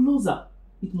must be closer.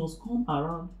 It must come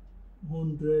around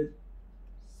 100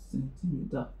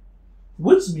 centimeters,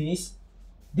 which means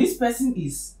this person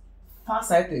is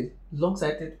far-sighted,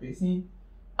 long-sighted person,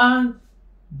 and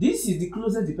this is the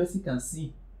closest the person can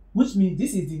see, which means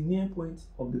this is the near point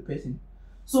of the person.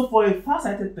 So for a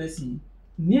far-sighted person,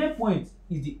 near point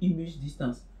is the image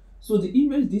distance. So the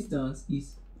image distance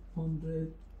is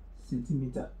 100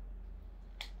 centimeters.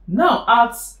 Now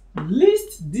at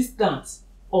least distance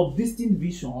of distant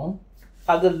vision,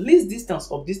 at the least distance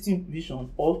of distant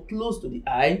vision or close to the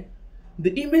eye,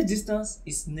 the image distance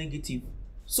is negative.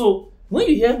 So when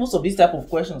you hear most of these type of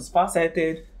questions,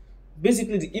 far-sighted,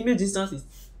 basically the image distance is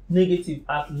negative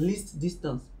at least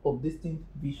distance of distant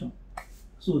vision.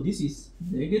 So this is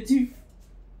negative.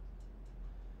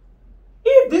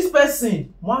 If this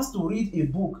person wants to read a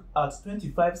book at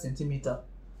 25 centimeters,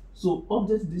 so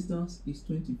object distance is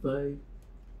 25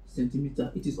 centimeters.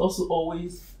 It is also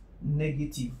always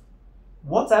negative.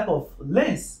 What type of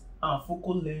lens and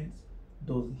focal length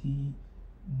does he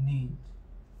need?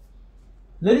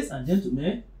 Ladies and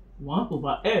gentlemen, 1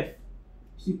 over f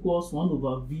is equals 1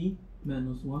 over v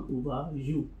minus 1 over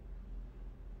u.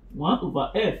 1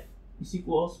 over f is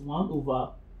equals 1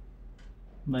 over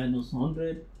minus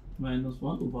 100 minus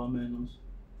 1 over minus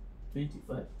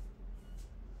 25.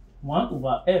 1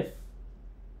 over f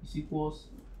is equals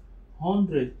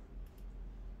 100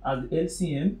 as the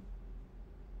LCM.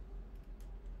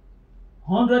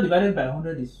 100 divided by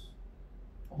 100 is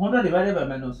 100 divided by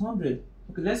minus 100.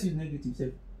 Okay, let's use negative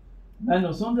self.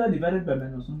 Minus 100 divided by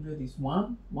minus 100 is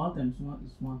 1. 1 times 1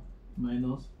 is 1.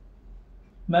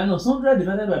 Minus 100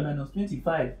 divided by minus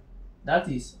 25, that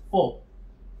is 4.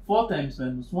 4 times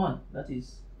minus 1, that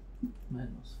is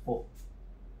minus 4.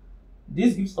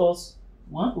 This gives us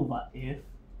 1 over f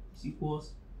is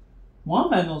equals 1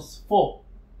 minus 4.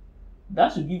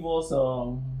 That should give us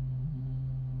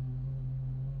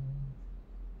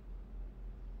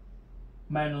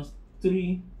minus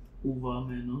 3 over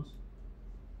minus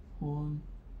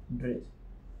 100.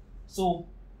 So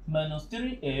minus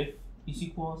 3f is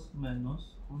equals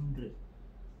minus 100.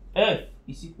 F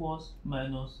is equals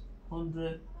minus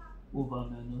 100 over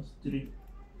minus 3.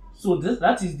 So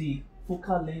that is the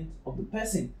focal length of the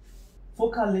person.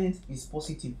 Focal length is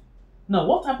positive. Now,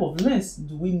 what type of lens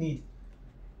do we need?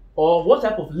 Or what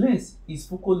type of lens is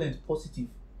focal length positive?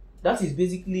 That is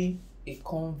basically a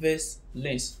convex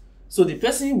lens. So the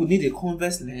person will need a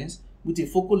convex lens with a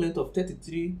focal length of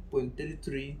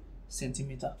 33.33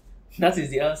 centimeter. That is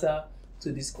the answer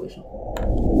to this question.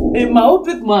 A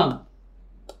myopic man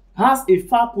has a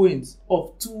far point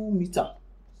of 2 meters.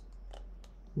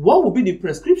 What will be the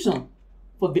prescription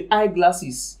for the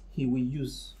eyeglasses he will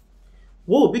use?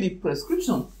 What will be the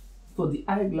prescription for the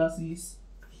eyeglasses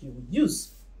he will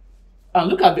use? And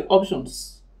look at the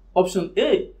options. Option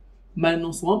A,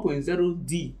 minus 1.0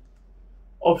 D.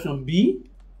 Option B,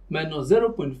 minus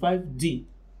 0.5 D.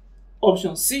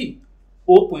 Option C,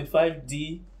 0.5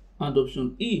 D. And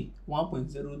option E,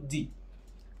 1.0 D.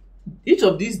 Each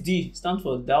of these D stands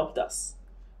for diopters.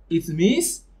 It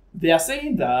means they are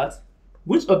saying that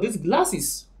which of these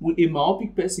glasses will a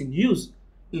myopic person use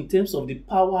in terms of the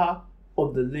power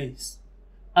of the lens.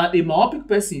 And a myopic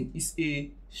person is a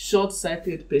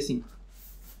short-sighted person.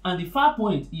 And the far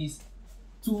point is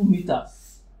 2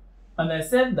 meters. And I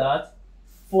said that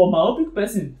for myopic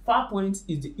person, far point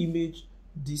is the image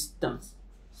distance.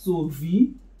 So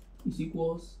V is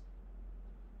equals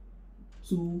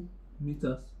 2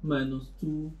 meters minus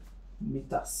 2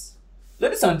 meters.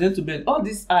 Ladies and gentlemen, all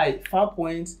these far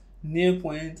point, near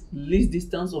point, least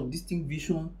distance of distinct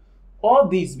vision, all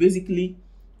these basically,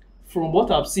 from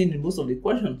what I've seen in most of the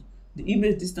questions, the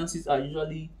image distances are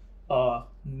usually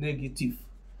negative.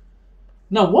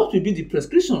 Now, what will be the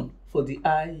prescription for the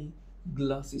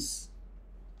eyeglasses?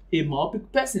 A myopic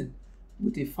person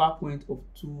with a far point of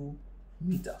 2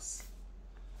 meters.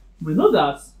 We know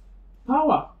that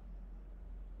power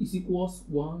is equals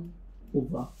 1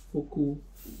 over focal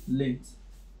length.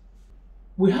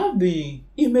 We have the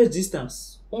image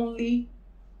distance, only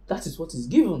that is what is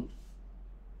given.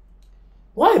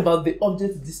 What about the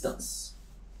object distance?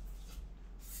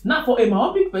 Now, for a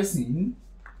myopic person,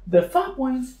 the far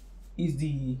point is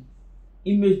the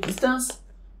image distance,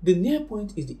 the near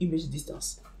point is the image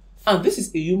distance. And this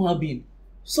is a human being.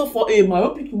 So for a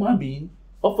myopic human being,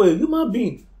 or for a human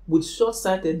being with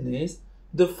short-sightedness,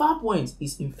 the far point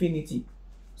is infinity.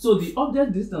 So the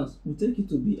object distance, we take it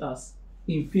to be as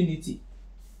infinity.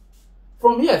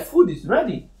 From here, food is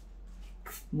ready.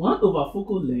 1 over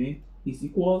focal length is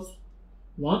equals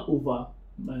 1 over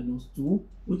minus 2,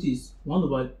 which is 1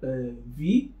 over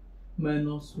V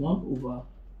minus 1 over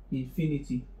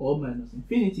infinity or minus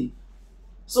infinity.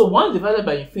 So 1 divided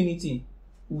by infinity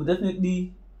will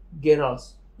definitely get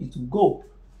us. It will go.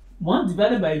 1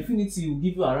 divided by infinity will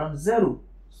give you around 0.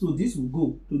 So this will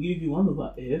go to give you 1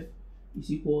 over F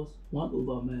is equals 1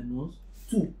 over minus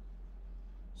 2.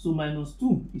 So minus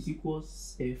 2 is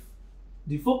equals F.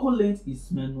 The focal length is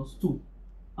minus 2.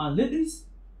 And ladies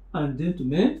and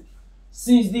gentlemen,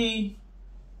 since the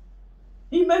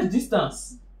image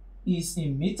distance is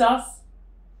in meters,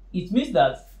 it means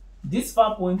that this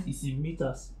far point is in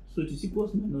meters. So it is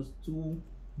equals minus 2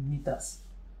 meters.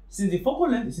 Since the focal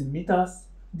length is in meters,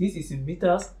 this is in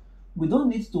meters, we don't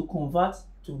need to convert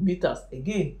to meters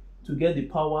again to get the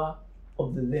power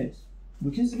of the lens.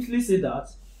 We can simply say that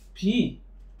P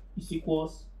is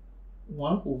equals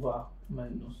 1 over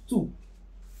minus 2.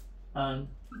 And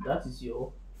that is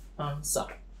your answer.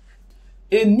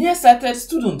 A nearsighted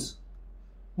student,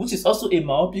 which is also a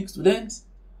myopic student,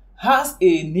 has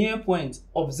a near point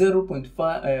of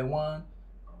 0.1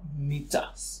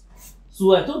 meters.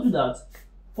 So I told you that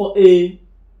for a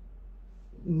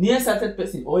nearsighted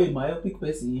person or a myopic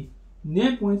person,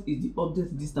 near point is the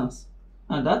object distance,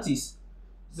 and that is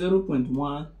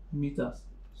 0.1 meters.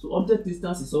 So object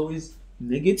distance is always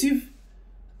negative,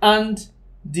 and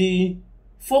the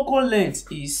focal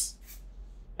length is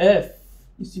F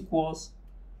is equals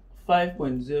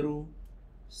 5.0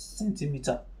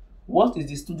 centimeter. What is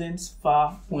the student's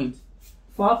far point?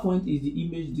 Far point is the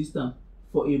image distance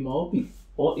for a myopic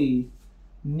or a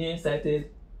nearsighted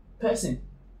person.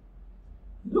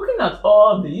 Looking at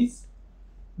all these,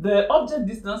 the object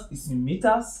distance is in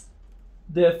meters,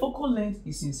 the focal length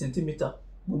is in centimeter.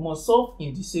 We must solve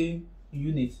in the same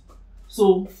unit.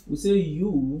 So we say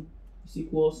U is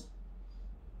equals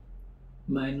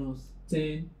minus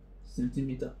 10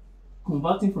 centimeter,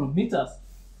 converting from meters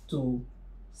to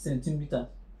centimeters.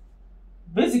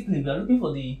 Basically, we are looking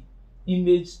for the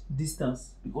image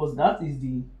distance because that is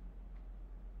the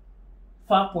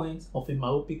far point of a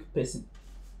myopic person.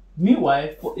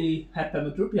 Meanwhile, for a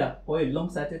hypermetropia or a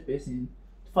long-sighted person,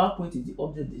 far point is the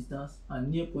object distance and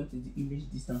near point is the image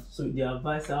distance. So they are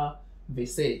vice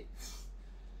versa.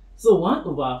 So 1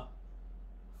 over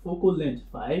focal length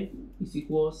 5 is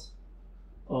equals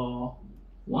 1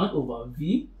 over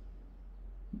v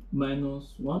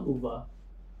minus 1 over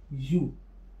u.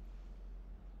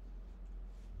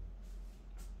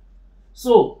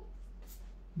 So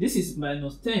this is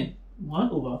minus 10. 1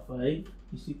 over 5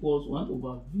 is equals 1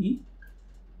 over v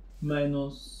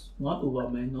minus 1 over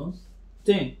minus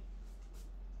 10.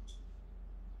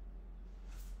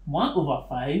 1 over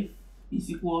 5 is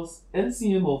equals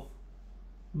LCM of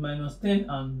minus 10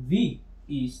 and v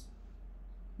is,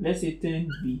 let's say,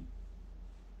 10v.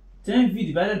 10v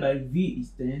divided by v is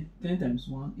 10. 10 times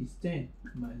 1 is 10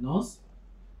 minus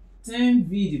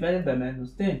 10v divided by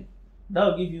minus 10. That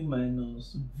will give you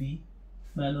minus v.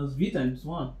 Minus v times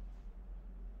 1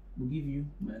 will give you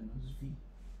minus v.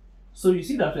 So you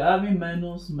see that we're having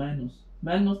minus minus.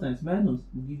 Minus times minus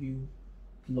will give you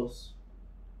plus.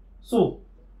 So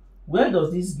where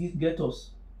does this get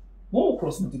us? When we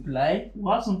cross multiply,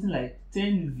 we have something like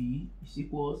 10v is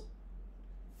equals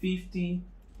 50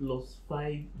 plus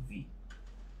 5v.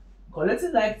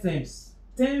 Collecting like terms,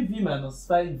 10v minus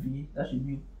 5v, that should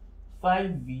be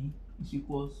 5v is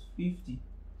equals 50.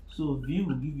 So v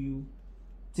will give you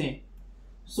 10.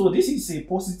 So this is a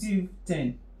positive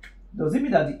 10. Does it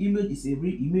mean that the image is a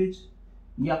real image?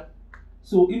 Yeah.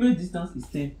 So image distance is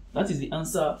 10. That is the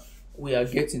answer we are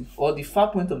getting. Or the far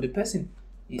point of the person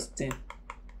is 10.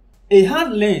 A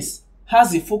hard lens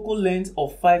has a focal length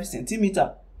of 5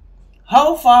 cm.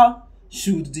 How far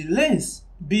should the lens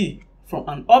be from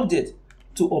an object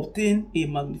to obtain a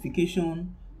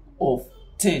magnification of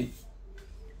 10?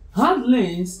 Hard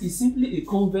lens is simply a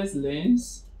convex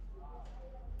lens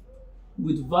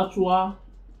with virtual,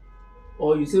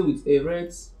 or you say with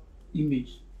erect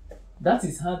image. That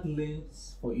is hard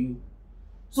lens for you.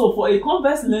 So for a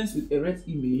convex lens with erect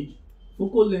image,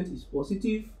 focal length is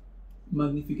positive,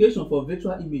 magnification for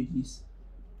virtual image is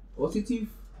positive,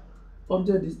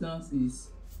 object distance is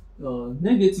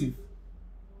negative.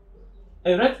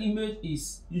 Erect image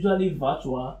is usually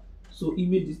virtual, so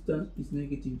image distance is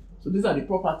negative. So these are the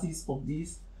properties of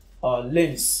this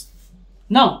lens.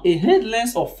 Now, a head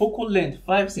length of focal length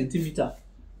 5 cm,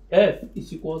 f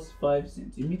is equals 5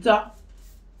 cm.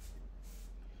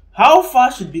 How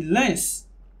far should the lens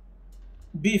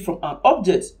be from an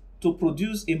object to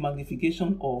produce a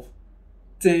magnification of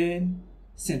 10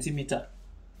 cm?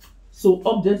 So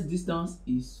object distance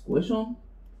is question,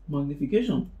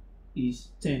 magnification is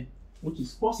 10, which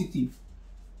is positive,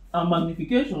 and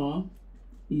magnification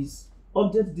is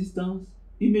object distance,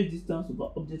 image distance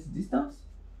over object distance.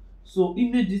 So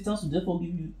image distance will therefore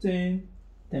give you 10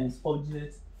 times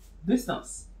object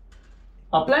distance.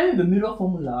 Applying the mirror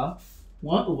formula,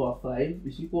 1 over 5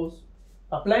 is equals,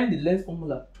 applying the length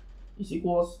formula is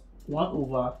equals 1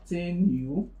 over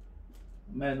 10u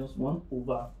minus 1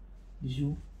 over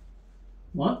u.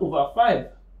 1 over 5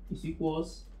 is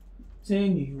equals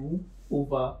 10u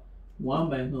over 1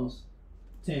 minus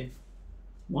 10.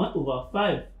 1 over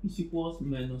 5 is equals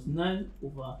minus 9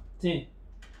 over 10.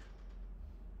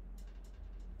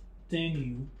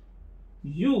 10u.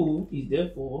 U is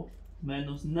therefore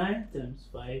minus 9 times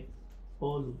 5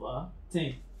 all over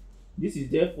 10. This is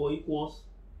therefore equals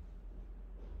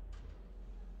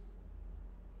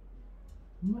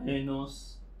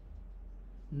minus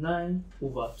 9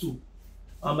 over 2.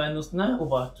 And minus 9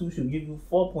 over 2 should give you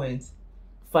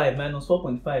 4.5 minus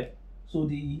 4.5. So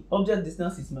the object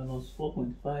distance is minus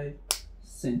 4.5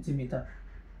 centimeter.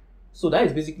 So that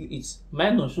is basically it.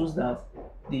 Minus shows that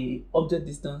the object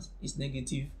distance is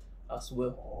negative as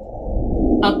well.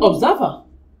 An observer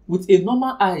with a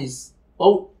normal eyes,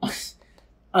 or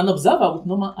an observer with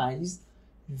normal eyes,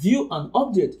 view an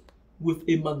object with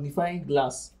a magnifying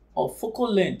glass of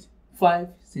focal length 5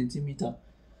 centimeter.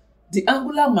 The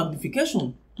angular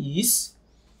magnification is,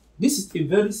 this is a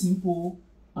very simple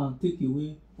and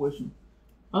takeaway question.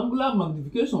 Angular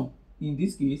magnification in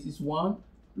this case is 1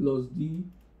 plus d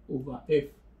over f,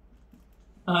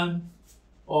 and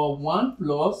 1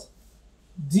 plus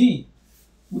d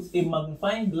with a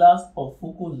magnifying glass of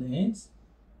focal length.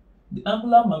 The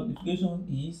angular magnification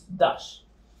is dash.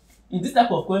 In this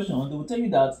type of question, they will tell you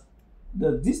that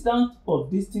the distance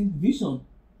of distinct vision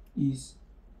is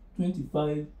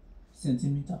 25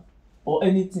 centimeter, or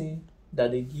anything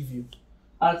that they give you.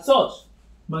 As such,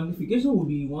 magnification will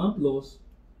be 1 plus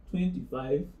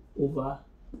 25 over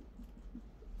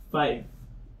 5.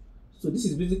 So this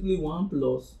is basically 1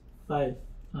 plus 5,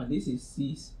 and this is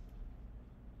 6.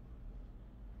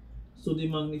 So the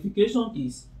magnification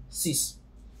is 6.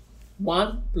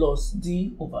 1 plus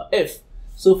d over f.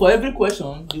 So for every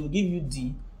question, they will give you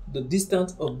d, the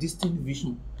distance of distinct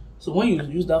vision. So when you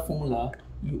use that formula,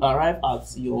 you arrive at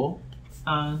your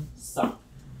answer.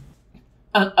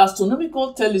 An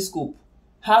astronomical telescope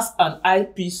has an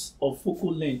eyepiece of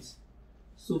focal length.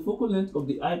 So focal length of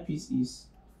the eyepiece is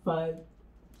 5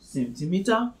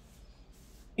 centimeter.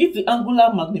 If the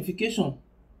angular magnification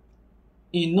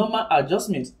in normal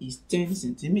adjustment is 10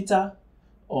 centimeter,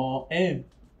 or m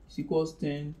is equals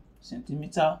 10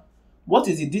 centimeter, what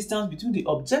is the distance between the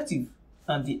objective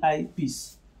and the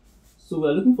eyepiece? So we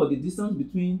are looking for the distance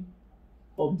between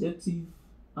objective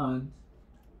and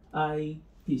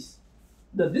eyepiece.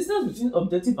 The distance between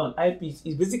objective and eyepiece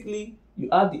is basically you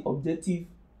add the objective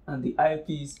and the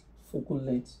eyepiece focal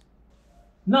length.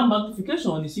 Now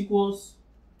magnification is equals,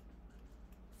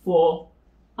 for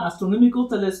astronomical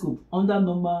telescope under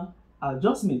normal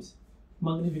adjustment,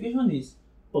 magnification is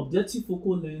objective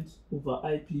focal length over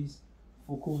eyepiece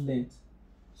focal length.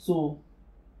 So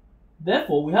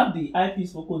therefore we have the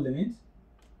eyepiece focal length,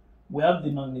 we have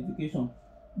the magnification.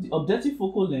 The objective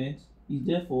focal length is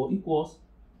therefore equals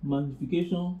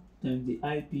magnification times the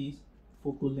eyepiece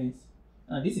focal length,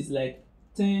 and this is like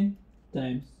 10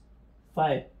 times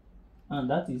 5, and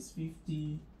that is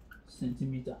 50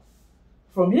 centimeter.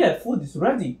 From here, food is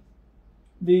ready.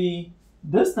 The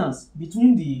distance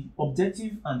between the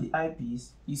objective and the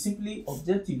eyepiece is simply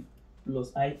objective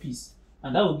plus eyepiece,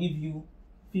 and that will give you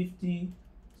 50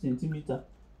 centimeter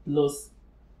plus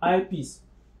eyepiece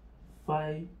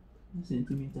 5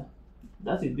 centimeter.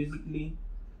 That is basically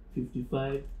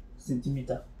 55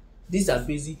 centimeter. These are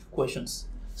basic questions.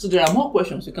 So there are more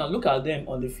questions. You can look at them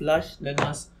on the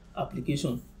Flashlearners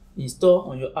application. Install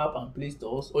on your app and Play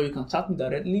Stores, or you can chat me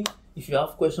directly if you have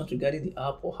questions regarding the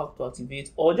app or how to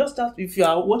activate, or just chat. If you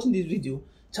are watching this video,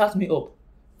 chat me up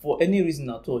for any reason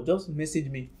at all. Just message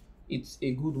me. It's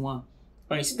a good one.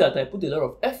 And you see that I put a lot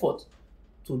of effort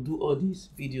to do all these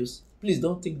videos. Please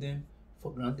don't take them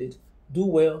for granted. Do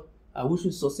well. I wish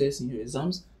you success in your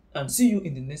exams, and see you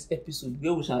in the next episode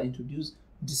where we shall introduce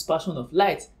dispersion of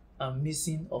light and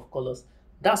mixing of colors.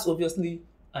 That's obviously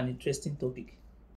an interesting topic.